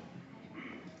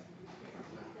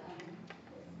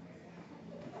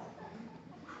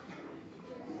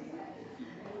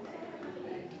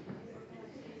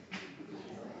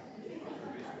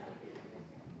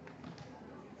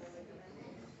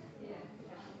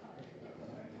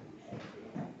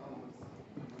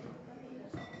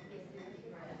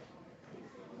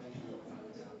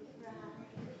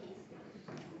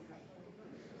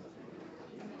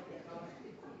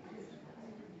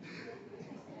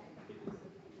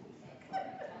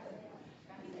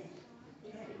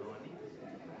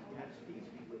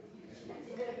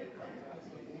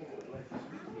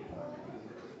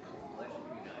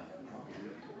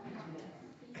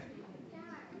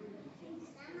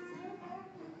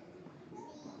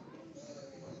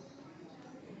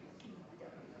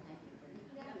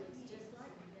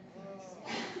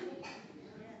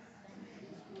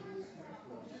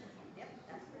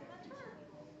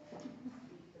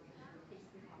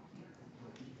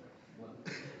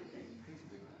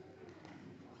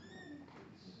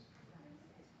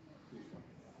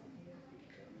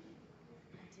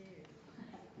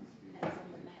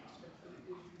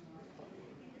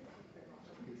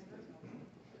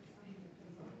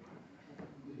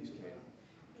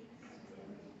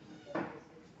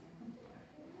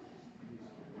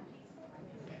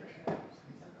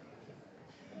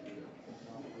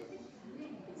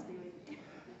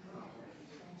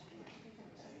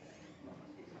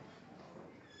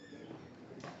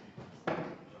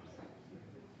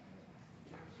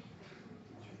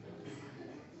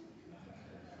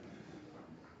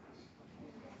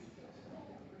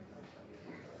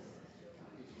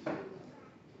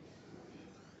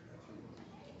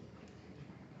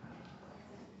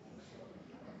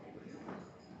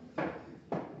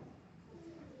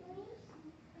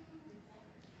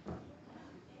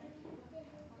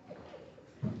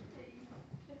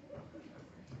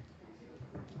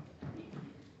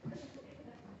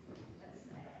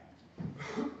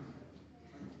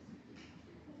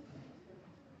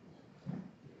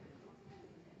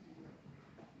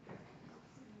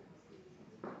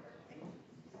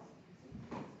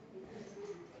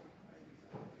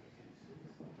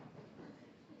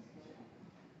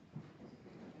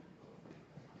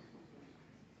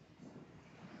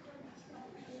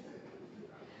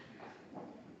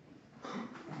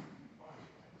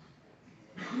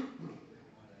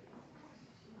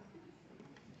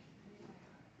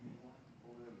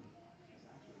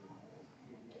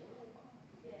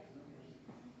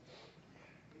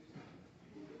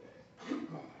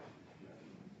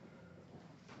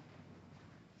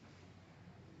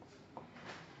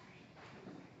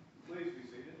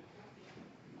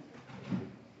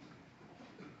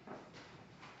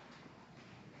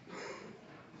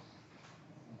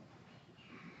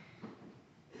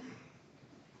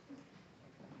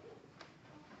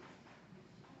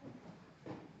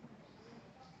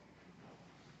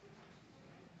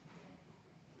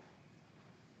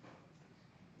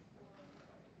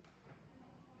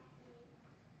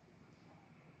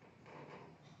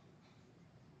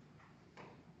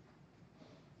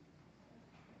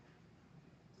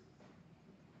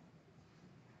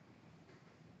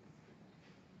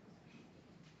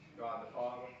 God the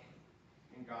Father,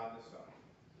 and God the Son,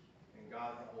 and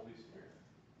God the Holy Spirit.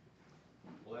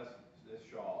 Bless this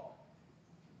shawl.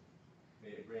 May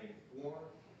it bring warmth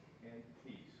and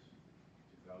peace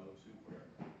to those who wear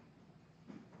it.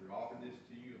 We offer this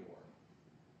to you, Lord,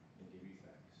 and give you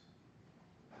thanks.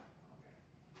 Amen.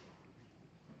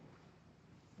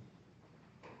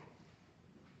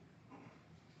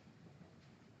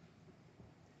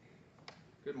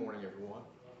 Good morning, everyone.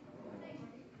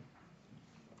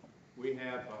 We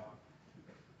have a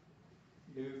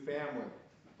new family,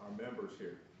 our members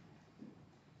here.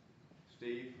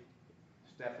 Steve,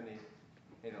 Stephanie,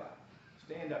 and Eli.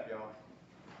 Stand up, y'all.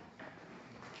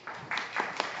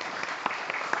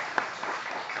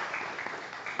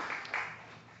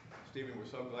 Stephen, we're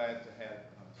so glad to have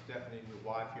Stephanie, your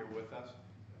wife, here with us,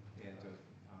 and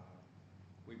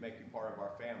we make you part of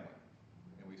our family,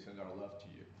 and we send our love to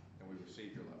you, and we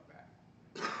receive your love back.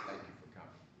 Thank you for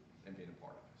coming and being a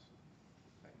part of us.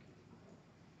 Thank you.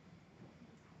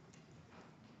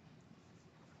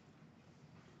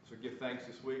 So give thanks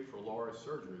this week for Laura's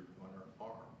surgery on her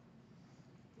arm,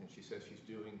 and she says she's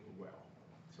doing well.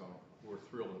 So we're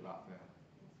thrilled about that.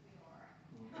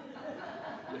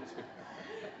 Yes, we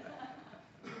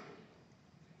are.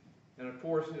 And of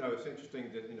course, it's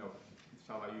interesting that, this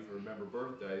time I usually remember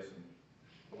birthdays, and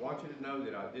I want you to know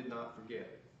that I did not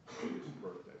forget Judith's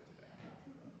birthday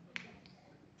today.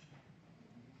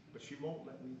 But she won't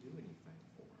let me do anything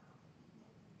for her.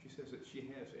 She says that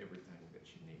she has everything that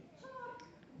she needs.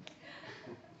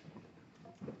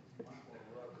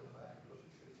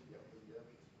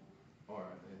 All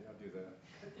right, yeah, I'll do that.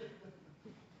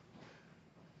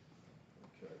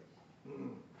 Okay.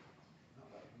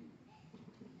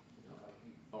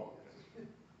 Oh,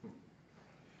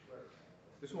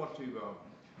 just want to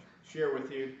share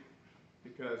with you,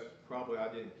 because probably I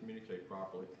didn't communicate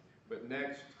properly, but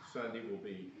next Sunday will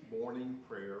be morning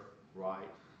prayer right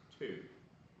 2,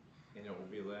 and it will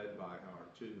be led by our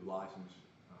 2 licensed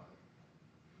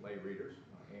lay readers.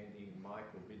 Andy and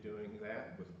Mike will be doing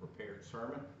that with a prepared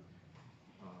sermon,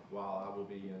 while I will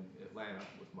be in Atlanta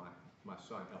with my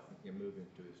son, helping him move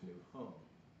into his new home.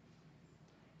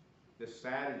 This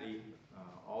Saturday,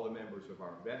 all the members of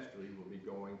our vestry will be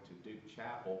going to Duke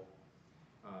Chapel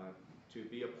to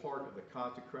be a part of the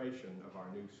consecration of our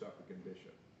new suffragan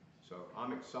bishop. So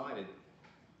I'm excited.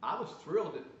 I was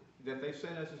thrilled that they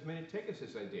sent us as many tickets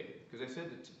as they did, because they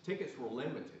said the tickets were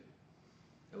limited.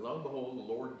 And lo and behold, the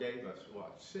Lord gave us,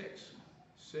 what, six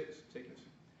tickets.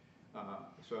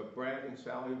 So Brad and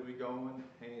Sally will be going,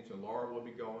 Haynes and Laura will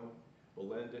be going,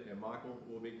 Belinda and Michael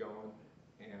will be going,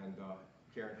 and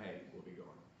Karen Hay will be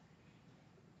going.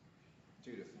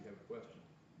 Judith, you have a question?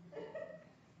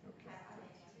 Okay.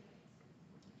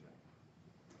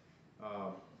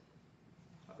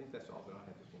 I think that's all that I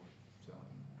had this morning. So.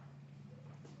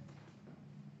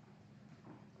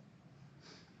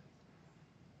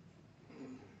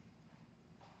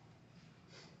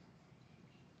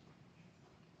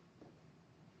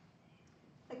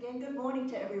 Again, good morning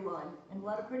to everyone, and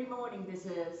what a pretty morning this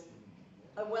is.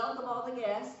 I welcome all the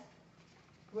guests.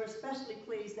 We're especially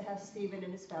pleased to have Stephen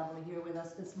and his family here with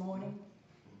us this morning.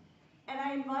 And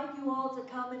I invite you all to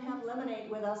come and have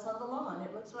lemonade with us on the lawn.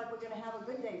 It looks like we're going to have a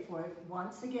good day for it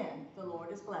once again. The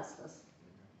Lord has blessed us.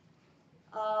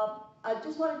 I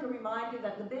just wanted to remind you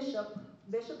that the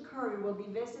Bishop Curry, will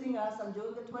be visiting us on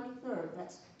June the 23rd.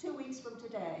 That's 2 weeks from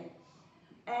today.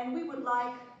 And we would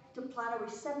like to plan a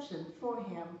reception for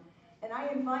him. And I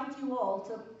invite you all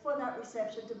for that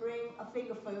reception to bring a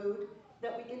finger food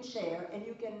that we can share. And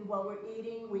you can, while we're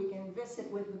eating, we can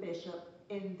visit with the bishop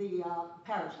in the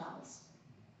parish house.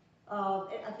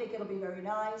 I think it'll be very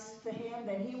nice for him.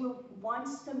 Then he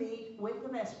wants to meet with the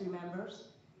vestry members.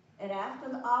 And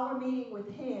after our meeting with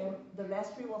him, the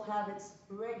vestry will have its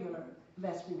regular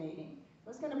vestry meeting.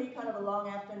 So it's going to be kind of a long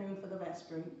afternoon for the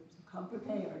vestry, so come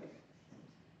prepared.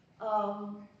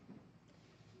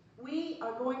 We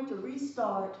are going to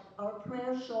restart our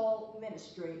prayer shawl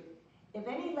ministry. If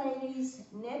any ladies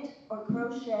knit or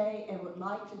crochet and would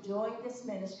like to join this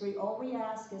ministry, all we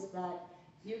ask is that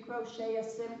you crochet a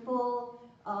simple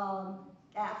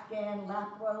Afghan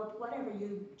lap robe, whatever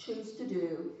you choose to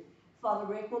do. Father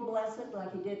Rick will bless it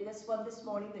like he did this one this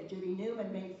morning that Judy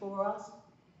Newman made for us.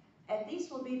 And these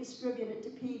will be distributed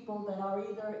to people that are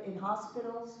either in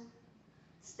hospitals,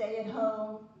 stay at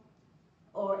home,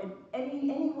 or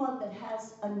anyone that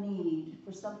has a need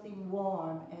for something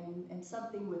warm and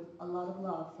something with a lot of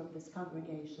love from this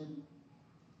congregation.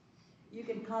 You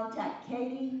can contact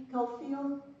Katie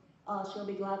Cofield. She'll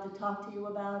be glad to talk to you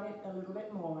about it a little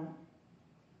bit more.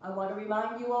 I want to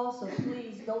remind you also,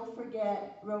 please don't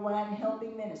forget Rowan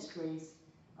Helping Ministries.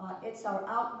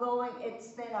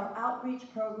 It's been our outreach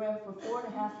program for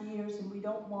 4.5 years, and we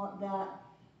don't want to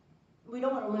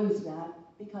lose that,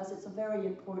 because it's a very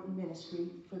important ministry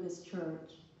for this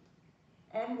church.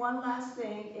 And one last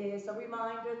thing is a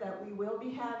reminder that we will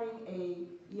be having a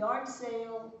yard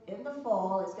sale in the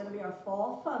fall. It's going to be our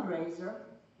fall fundraiser.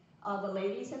 The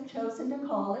ladies have chosen to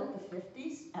call it the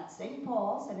 50s at St.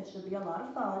 Paul's, and it should be a lot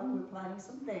of fun. We're planning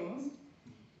some things.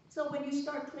 So when you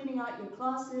start cleaning out your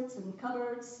closets and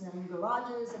cupboards and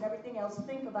garages and everything else,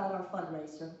 think about our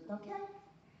fundraiser, okay?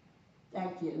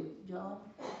 Thank you. John?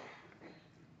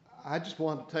 I just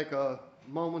want to take a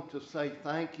moment to say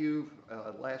thank you.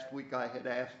 Last week I had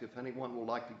asked if anyone would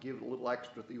like to give a little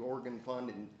extra to the organ fund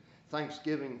in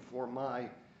Thanksgiving for my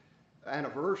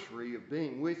anniversary of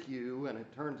being with you, and it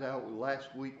turns out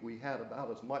last week we had about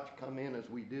as much come in as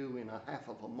we do in a half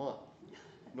of a month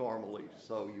normally.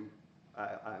 So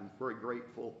I'm very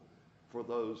grateful for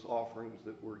those offerings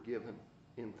that were given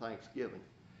in Thanksgiving.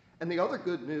 And the other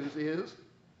good news is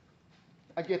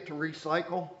I get to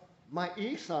recycle my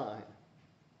e-sign.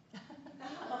 Thank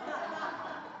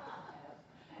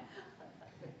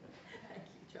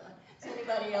you, John. Does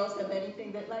anybody else have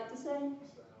anything they'd like to say?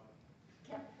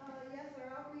 Yes,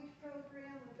 our outreach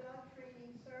program with dog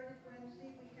training started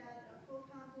Wednesday. We had a full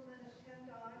complement of 10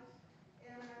 dogs,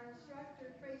 and our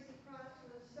instructor, Tracy Cross,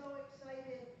 was so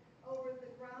excited over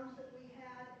the grounds that we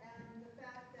had and the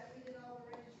fact that we did all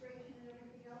the registration and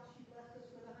everything else. She blessed us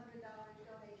with a $100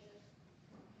 donation.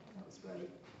 That was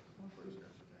great.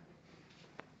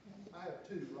 I have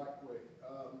two right quick.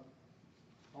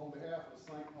 On behalf of the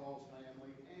St. Paul's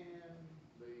family and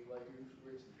the Lake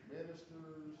Eucharist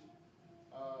ministers,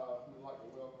 we'd like to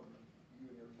welcome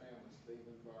you and your family,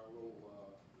 Stephen, to our little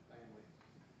family.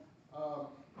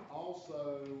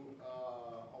 Also,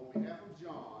 on behalf of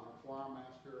John, our choir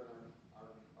master and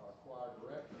our choir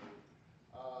director,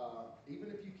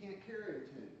 even if you can't carry a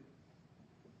tune,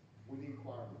 we need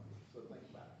choir members, so think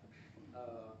about it.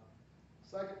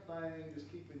 Second thing, just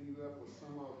keeping you up with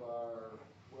some of our,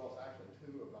 well, it's actually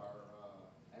two of our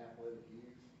athletic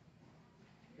youth.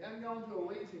 If you haven't gone to a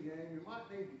Legion game, you might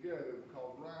need to go,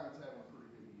 because Ryan's having a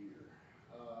pretty good year.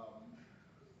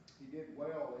 He did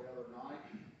well the other night.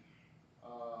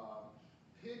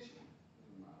 Pitching,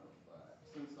 as a matter of fact,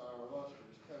 since our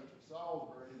illustrious coach at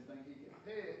Salisbury didn't think he could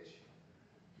pitch,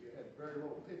 he had very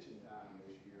little pitching time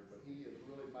this year, but he has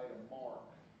really made a mark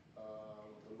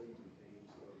with the Legion team.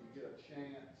 So if you get a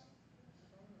chance,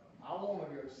 I want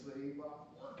to go see, but I'm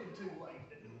working too late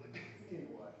to do it.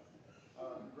 Anyway,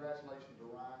 congratulations to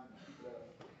Ryan. Keep it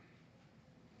up.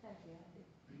 Thank you, Andy.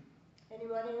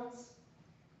 Anybody else?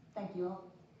 Thank you all.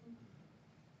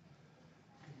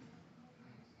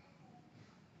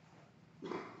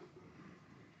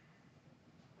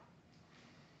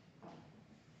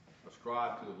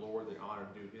 Ascribe to the Lord the honor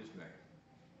due his name.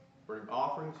 Bring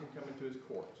offerings and come into his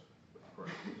courts with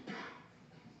praise.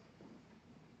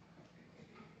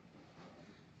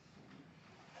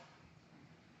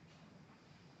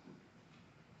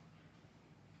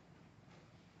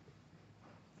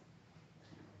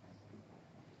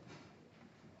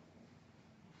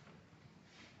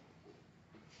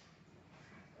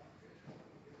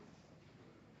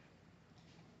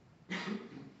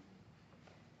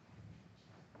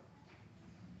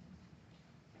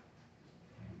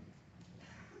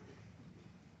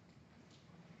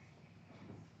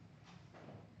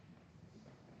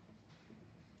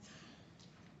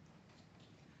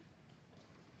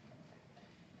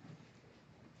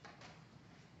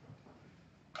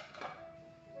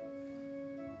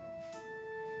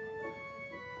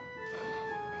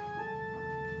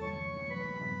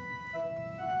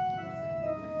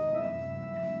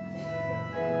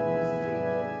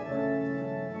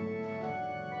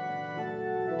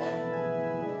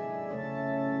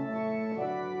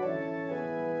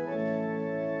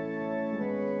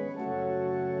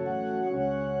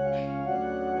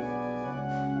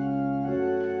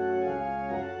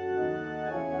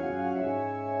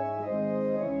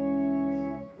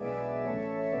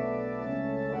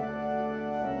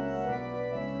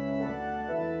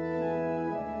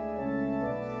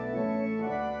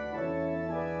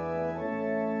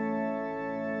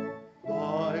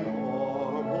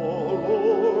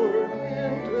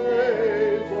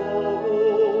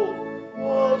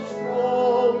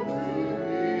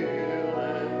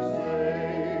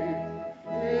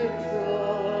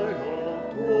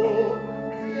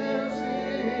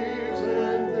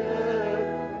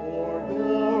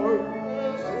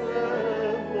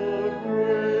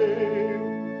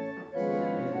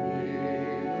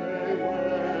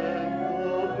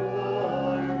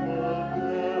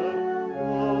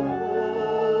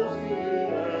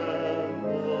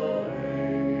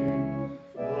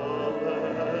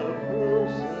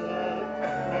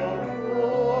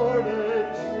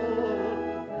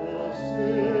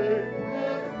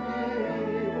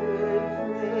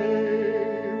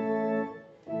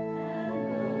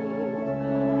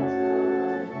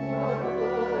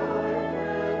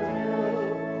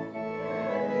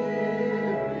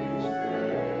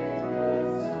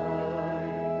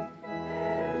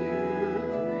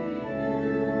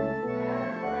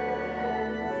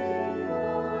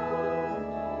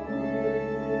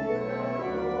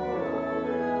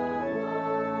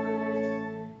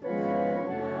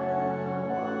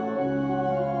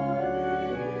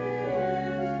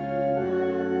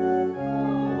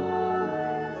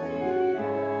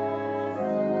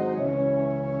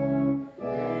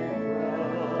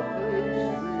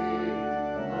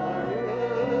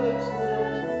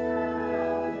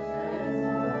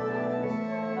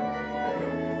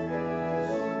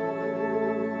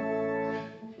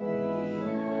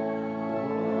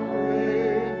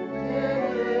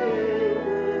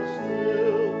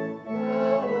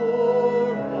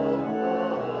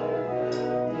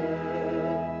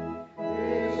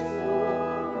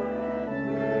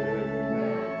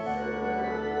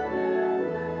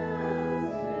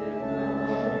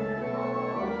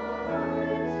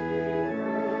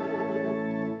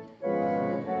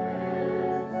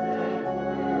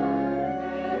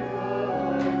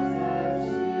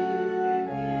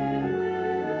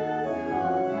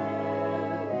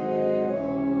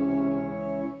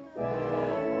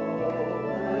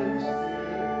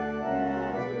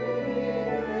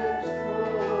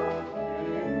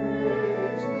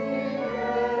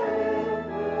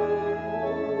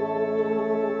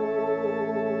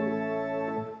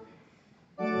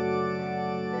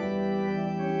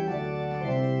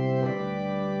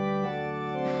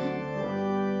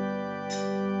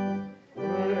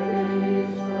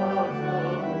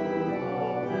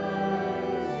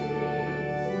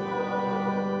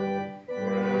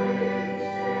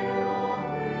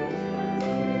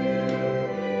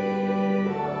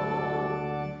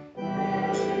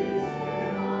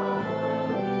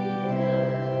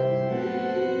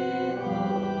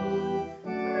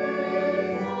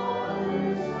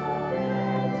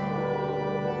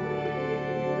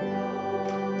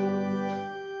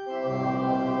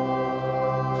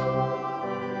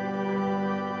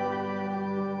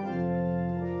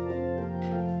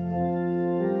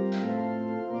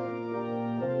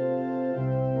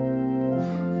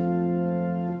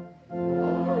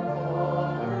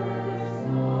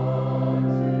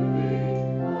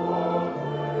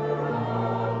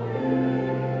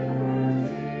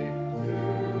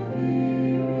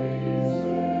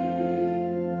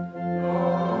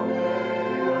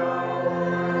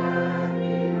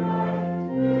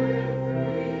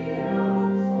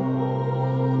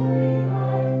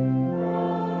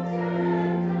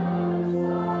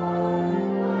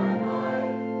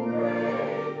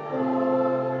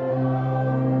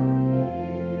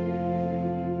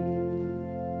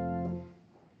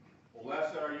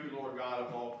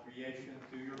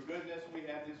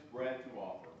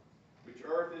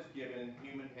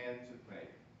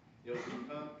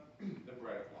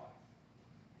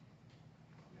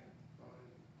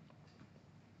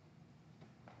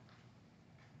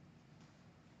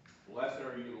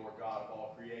 you, Lord God of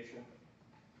all creation.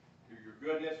 Through your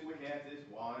goodness we have this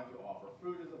wine to offer,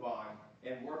 fruit of the vine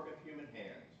and work of human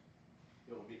hands.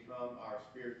 It will become our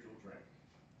spiritual drink.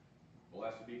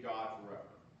 Blessed be God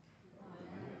forever.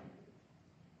 Amen.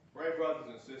 Pray, brothers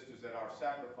and sisters, that our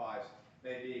sacrifice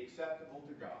may be acceptable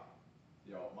to God,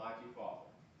 the Almighty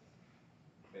Father.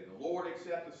 May the Lord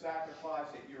accept the sacrifice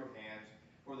at your hands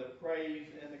for the praise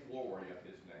and the glory of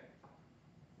his name,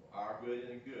 for our good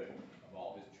and the good of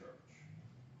all his church.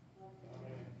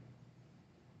 Amen.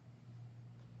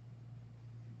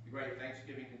 The Great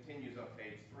Thanksgiving continues on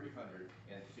page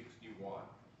 361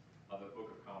 of the Book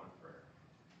of Common Prayer.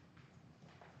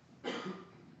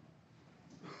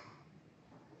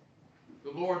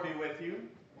 The Lord be with you.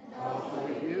 And also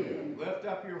with you. Lift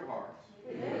up your hearts.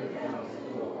 We lift up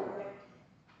to the Lord.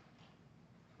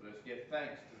 Let us give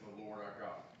thanks to the Lord our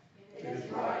God. It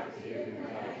is right to give him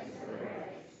thanks and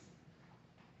praise.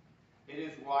 It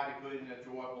is right, a good, and a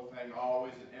joyful thing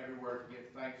always and everywhere to give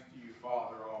thanks to you,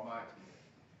 Father Almighty,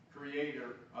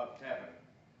 Creator of heaven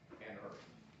and earth.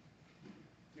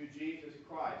 To Jesus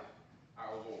Christ,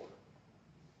 our Lord,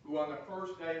 who on the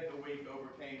first day of the week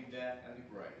overcame death and the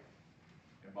grave,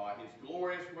 and by his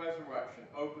glorious resurrection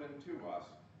opened to us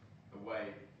the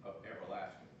way of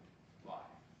everlasting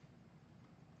life.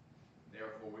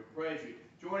 Therefore we praise you,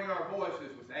 joining our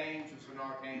voices with angels and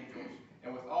archangels,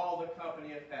 and with all the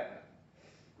company of heaven,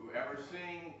 who ever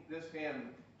sing this hymn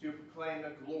to proclaim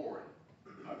the glory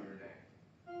of your name.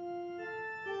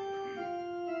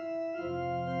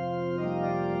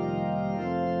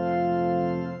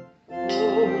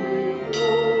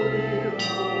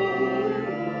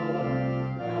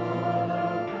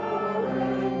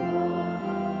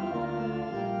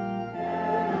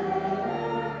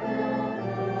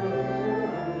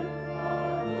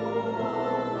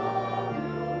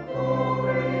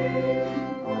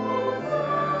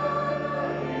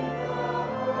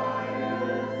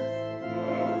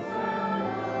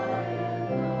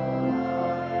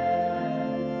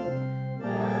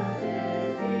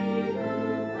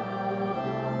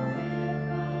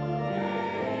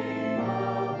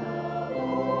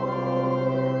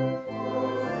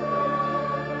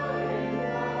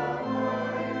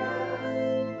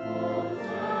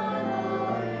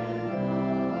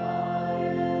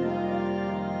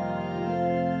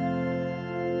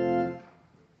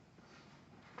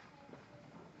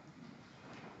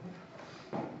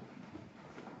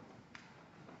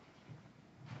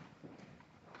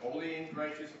 Holy and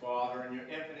gracious Father, in your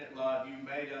infinite love, you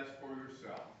made us for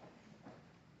yourself.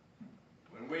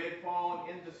 When we had fallen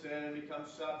into sin and become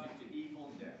subject to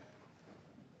evil and death,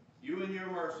 you in your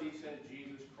mercy sent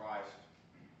Jesus Christ,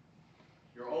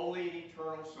 your only and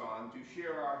eternal Son, to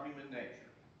share our human nature,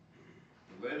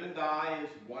 to live and die as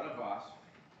one of us,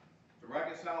 to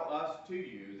reconcile us to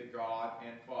you, the God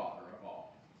and Father of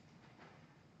all.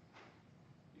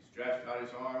 He stretched out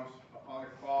his arms upon the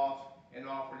cross and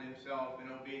offered himself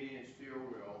in obedience to your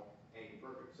will, a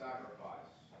perfect sacrifice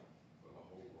for the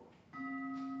whole world.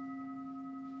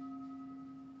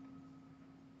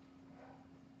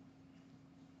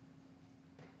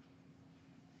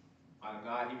 On the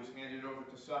night he was handed over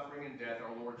to suffering and death,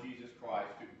 our Lord Jesus Christ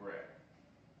took bread.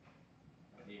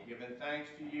 When he had given thanks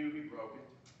to you, he broke it,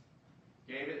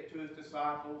 gave it to his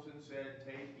disciples, and said,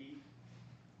 "Take, eat.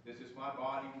 This is my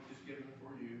body, which is given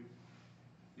for you.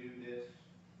 Do this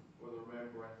for the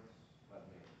remembrance of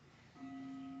me."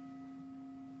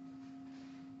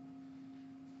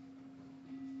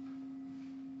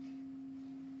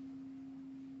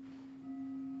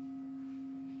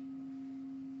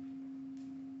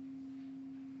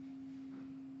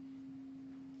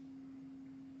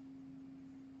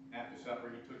 After supper,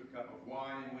 he took a cup of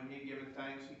wine, and when he had given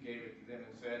thanks, he gave it to them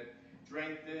and said,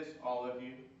 "Drink this, all of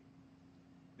you.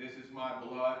 This is my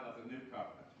blood of the new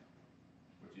covenant,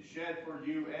 which is shed for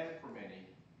you and for many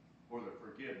for the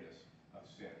forgiveness of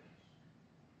sins.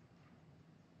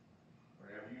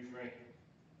 Whenever you drink it,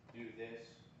 do this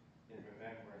in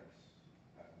remembrance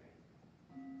of me."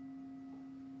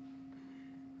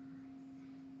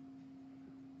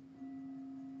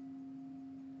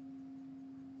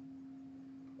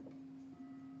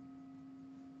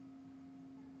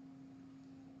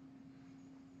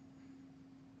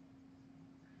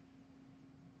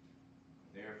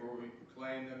 Therefore we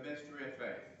proclaim the mystery of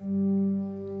faith.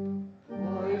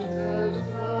 Christ has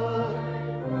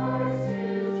died, Christ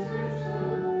is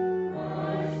risen,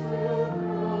 Christ will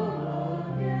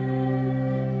come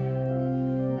again.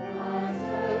 Christ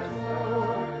has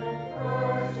died,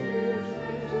 Christ is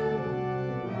risen,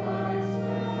 Christ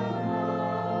will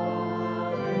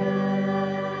come again.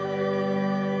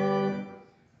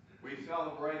 We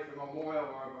celebrate from all memorial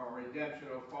of our redemption,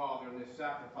 O Father, in this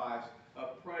sacrifice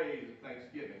of praise and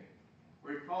thanksgiving.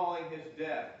 Recalling his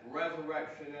death,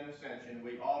 resurrection, and ascension,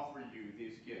 we offer you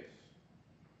these gifts.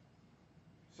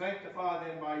 Sanctify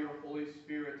them by your Holy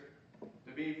Spirit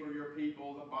to be for your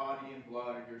people the body and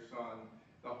blood of your Son,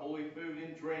 the holy food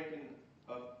and drink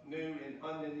of new and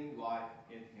unending life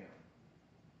in him.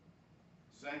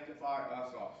 Sanctify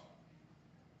us also,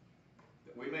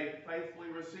 that we may faithfully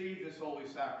receive this holy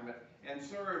sacrament and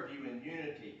serve you in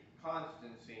unity,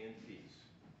 constancy, and peace.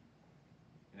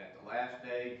 And at the last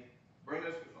day, bring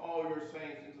us with all your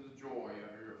saints into the joy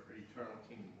of your eternal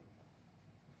kingdom.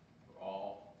 For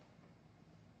all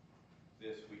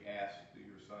this we ask through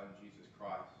your Son, Jesus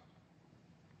Christ.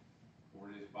 For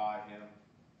it is by him,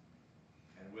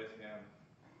 and with him,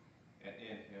 and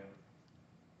in him,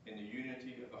 in the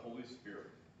unity of the Holy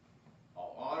Spirit.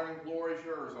 All honor and glory is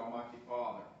yours, Almighty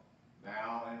Father,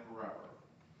 now and forever.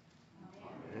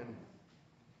 Amen.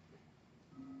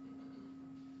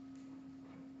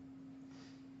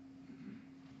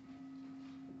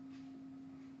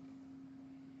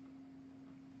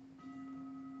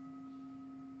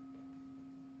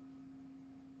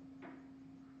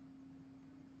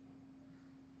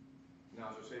 Now,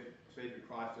 as our Savior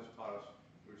Christ has taught us,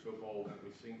 we're so bold that we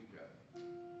sing together.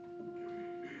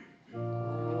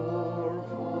 Our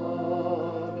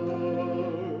Father,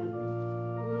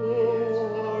 who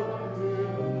art in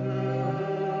heaven,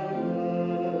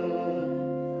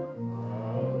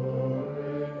 hallowed be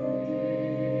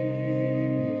thy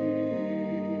name.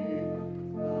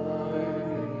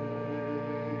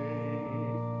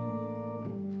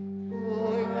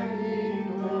 Thy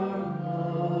kingdom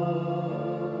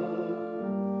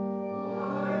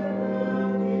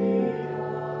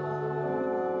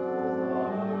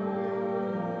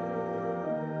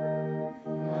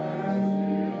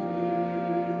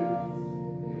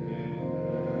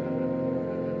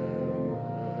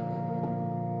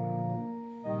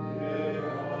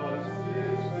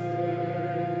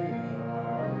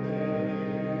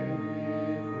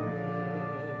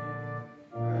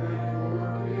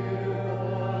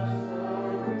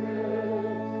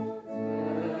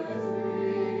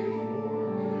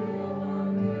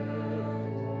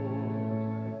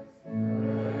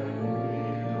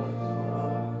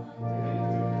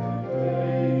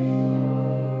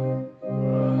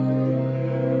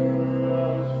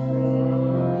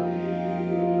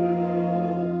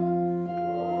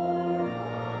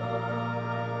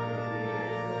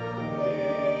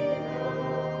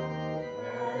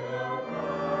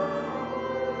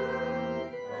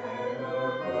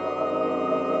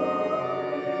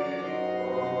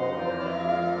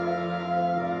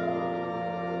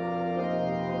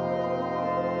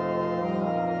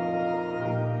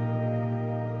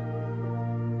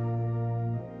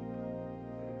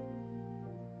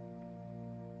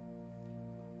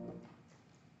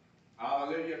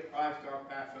Hallelujah, Christ our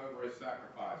Passover is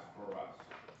sacrificed for us.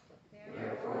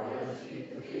 Therefore let us keep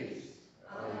the feast.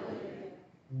 Alleluia.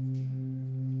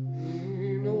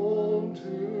 Lean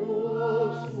unto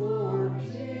us, Lord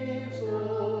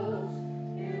Jesus,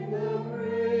 in the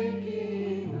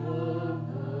breaking of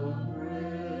the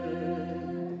bread.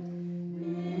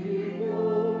 Lean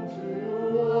unto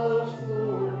us,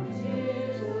 Lord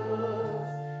Jesus,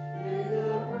 in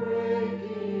the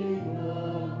breaking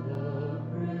of the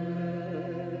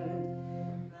bread.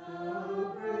 The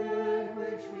bread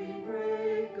which we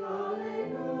break,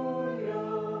 alleluia,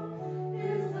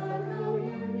 is the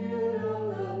communion of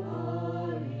the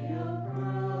body of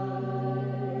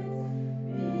Christ.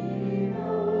 Lean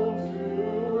unto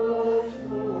us,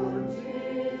 Lord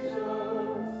Jesus,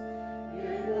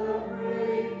 in the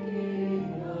breaking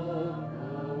of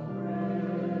the bread.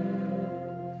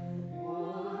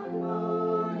 One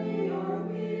body are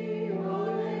we,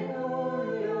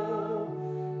 alleluia,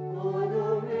 for the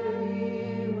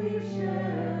many we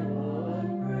share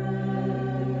one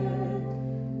bread.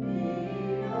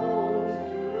 Lean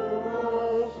unto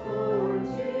us, Lord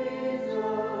Jesus,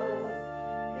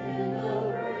 in the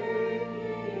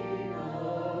breaking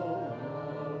of the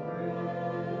bread.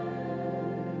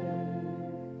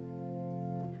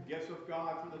 Gifts of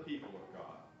God for the people of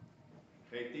God.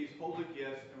 Take these holy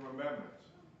gifts in remembrance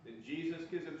that Jesus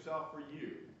gives himself for you,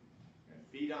 and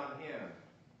feed on him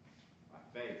by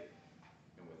faith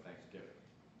and with thanksgiving.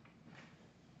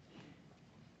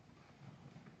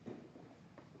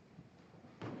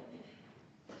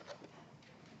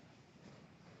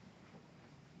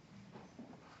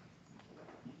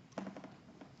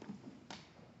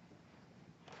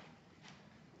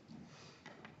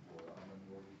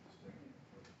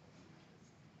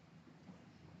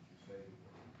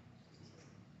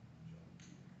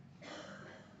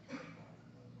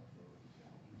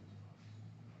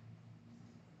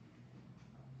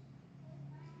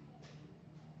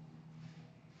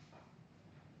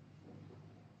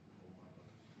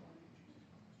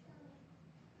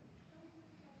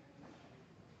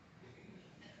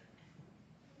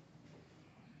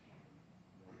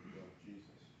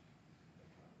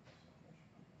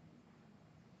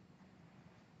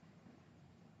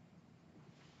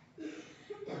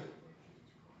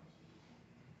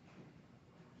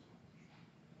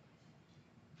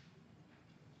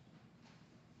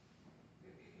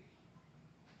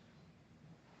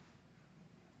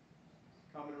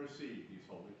 receive these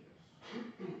holy gifts.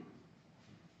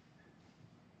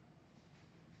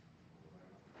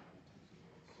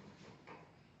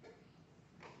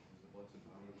 The blessed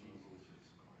body of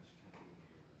Jesus Christ,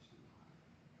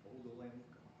 hold the Lamb of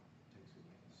God, takes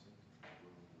away the sins of the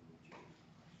world, and Lord Jesus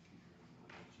Christ, keep your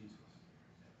Lord Jesus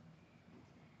there.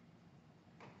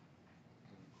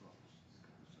 On the cross, the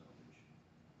cup of salvation.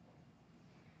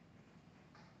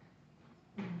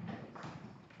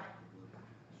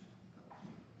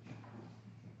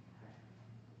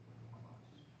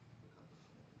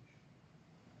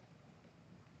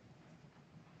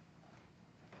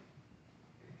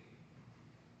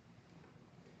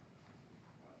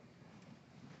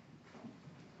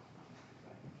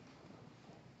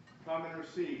 Come and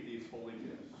receive these holy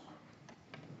gifts.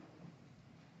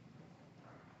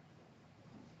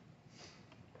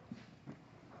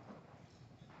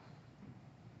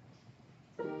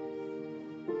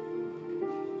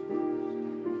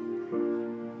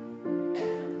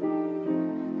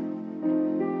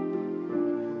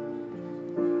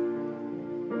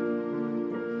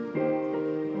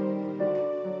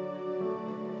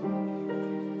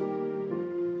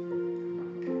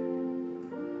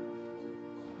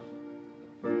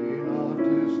 Fear not to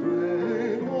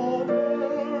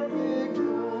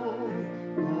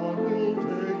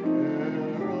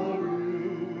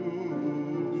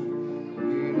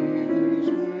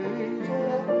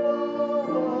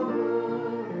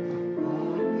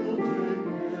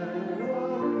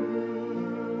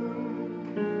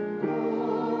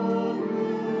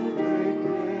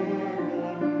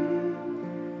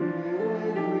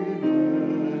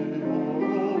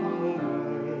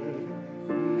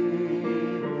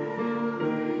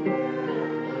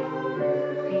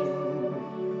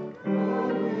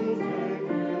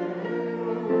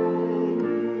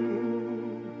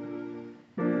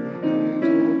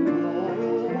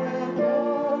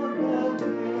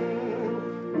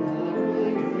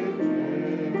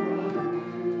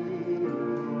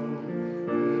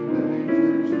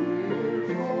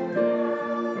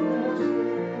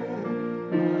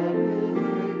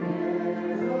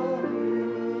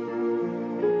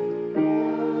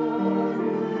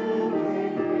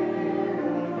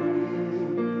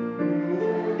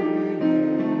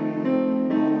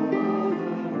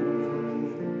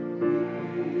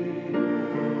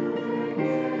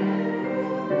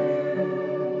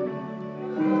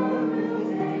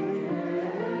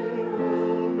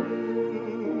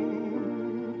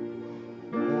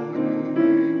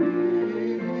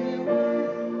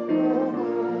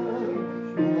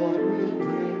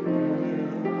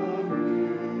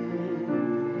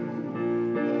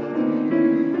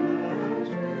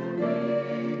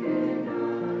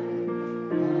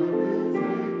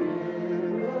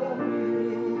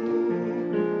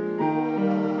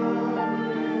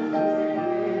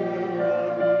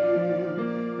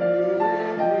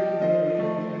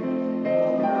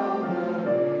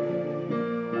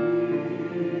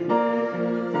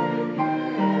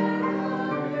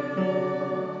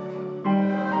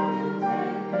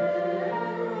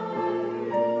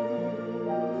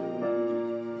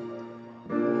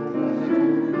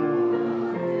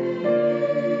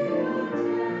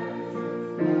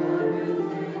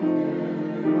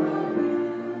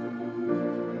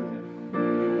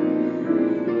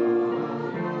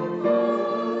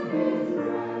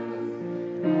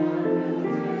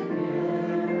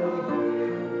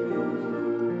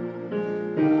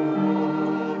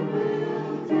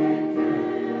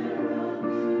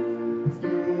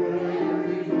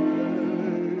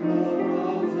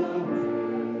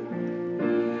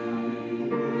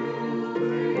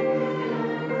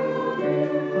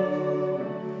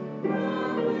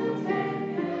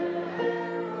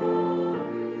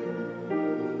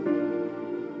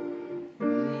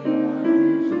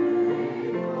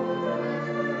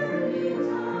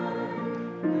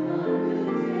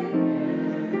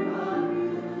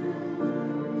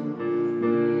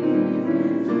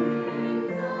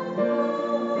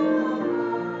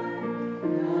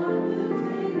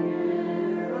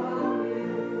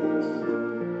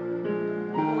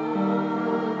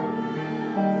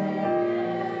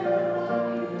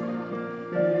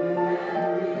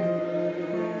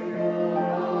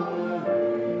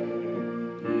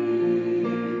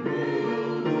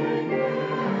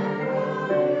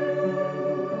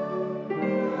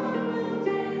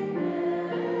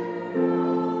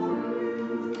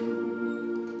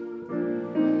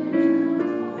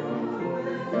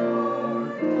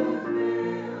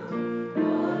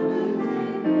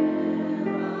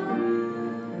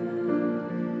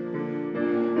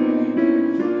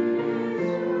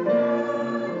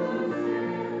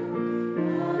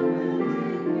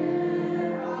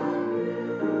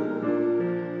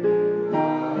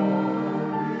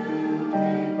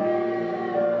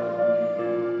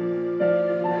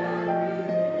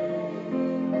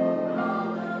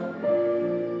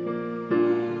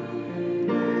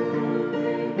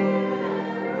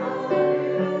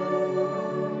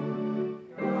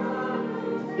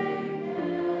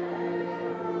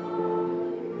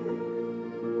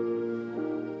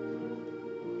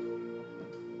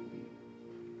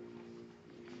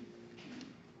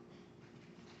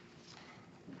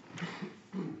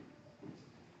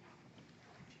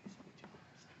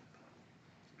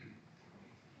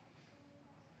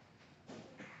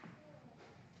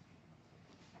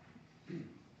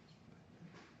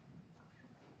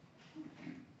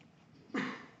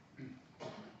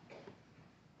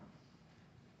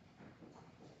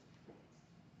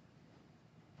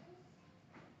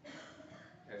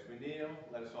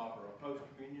let us offer a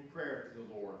post-communion prayer to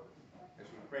the Lord as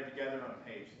we pray together on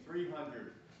page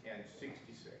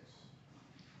 366.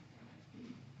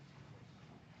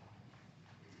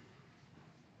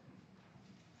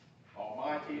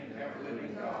 Almighty and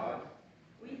ever-living God,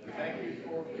 we thank you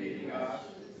for feeding us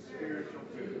with spiritual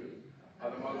food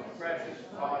of the most precious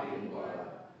body and blood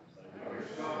of your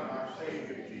Son, our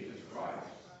Savior, Jesus Christ,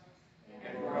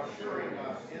 and for assuring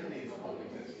us in these holy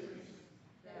mysteries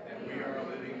that we are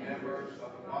living members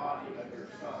of the body of your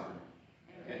Son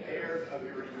and heirs of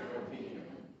your eternal kingdom.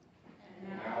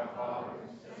 And now, Father,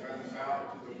 send us out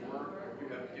to the work you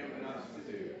have given us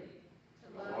to do,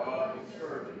 to love and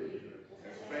serve you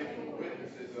as faithful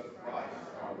witnesses of Christ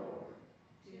our Lord.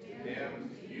 To him,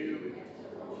 to you, and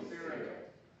to the Holy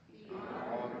Spirit, be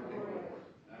honor and glory,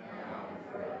 now and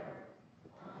forever.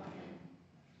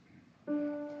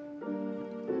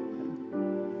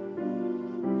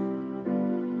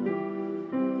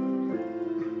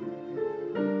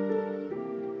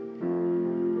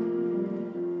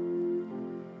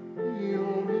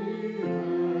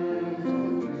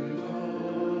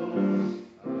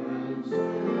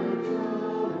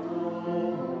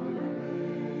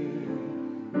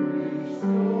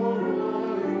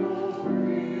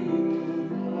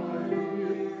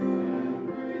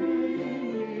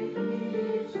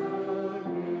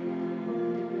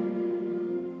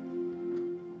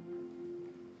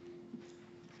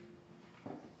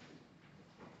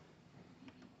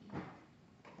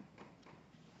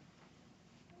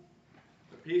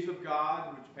 The peace of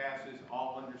God, which passes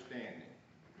all understanding,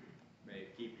 may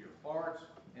keep your hearts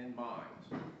and minds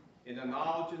in the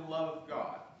knowledge and love of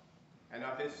God and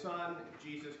of his Son,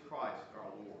 Jesus Christ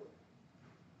our Lord.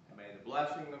 And may the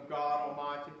blessing of God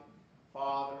Almighty,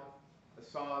 Father, the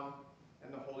Son,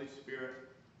 and the Holy Spirit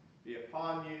be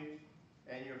upon you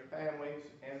and your families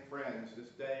and friends this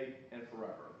day and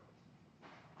forever.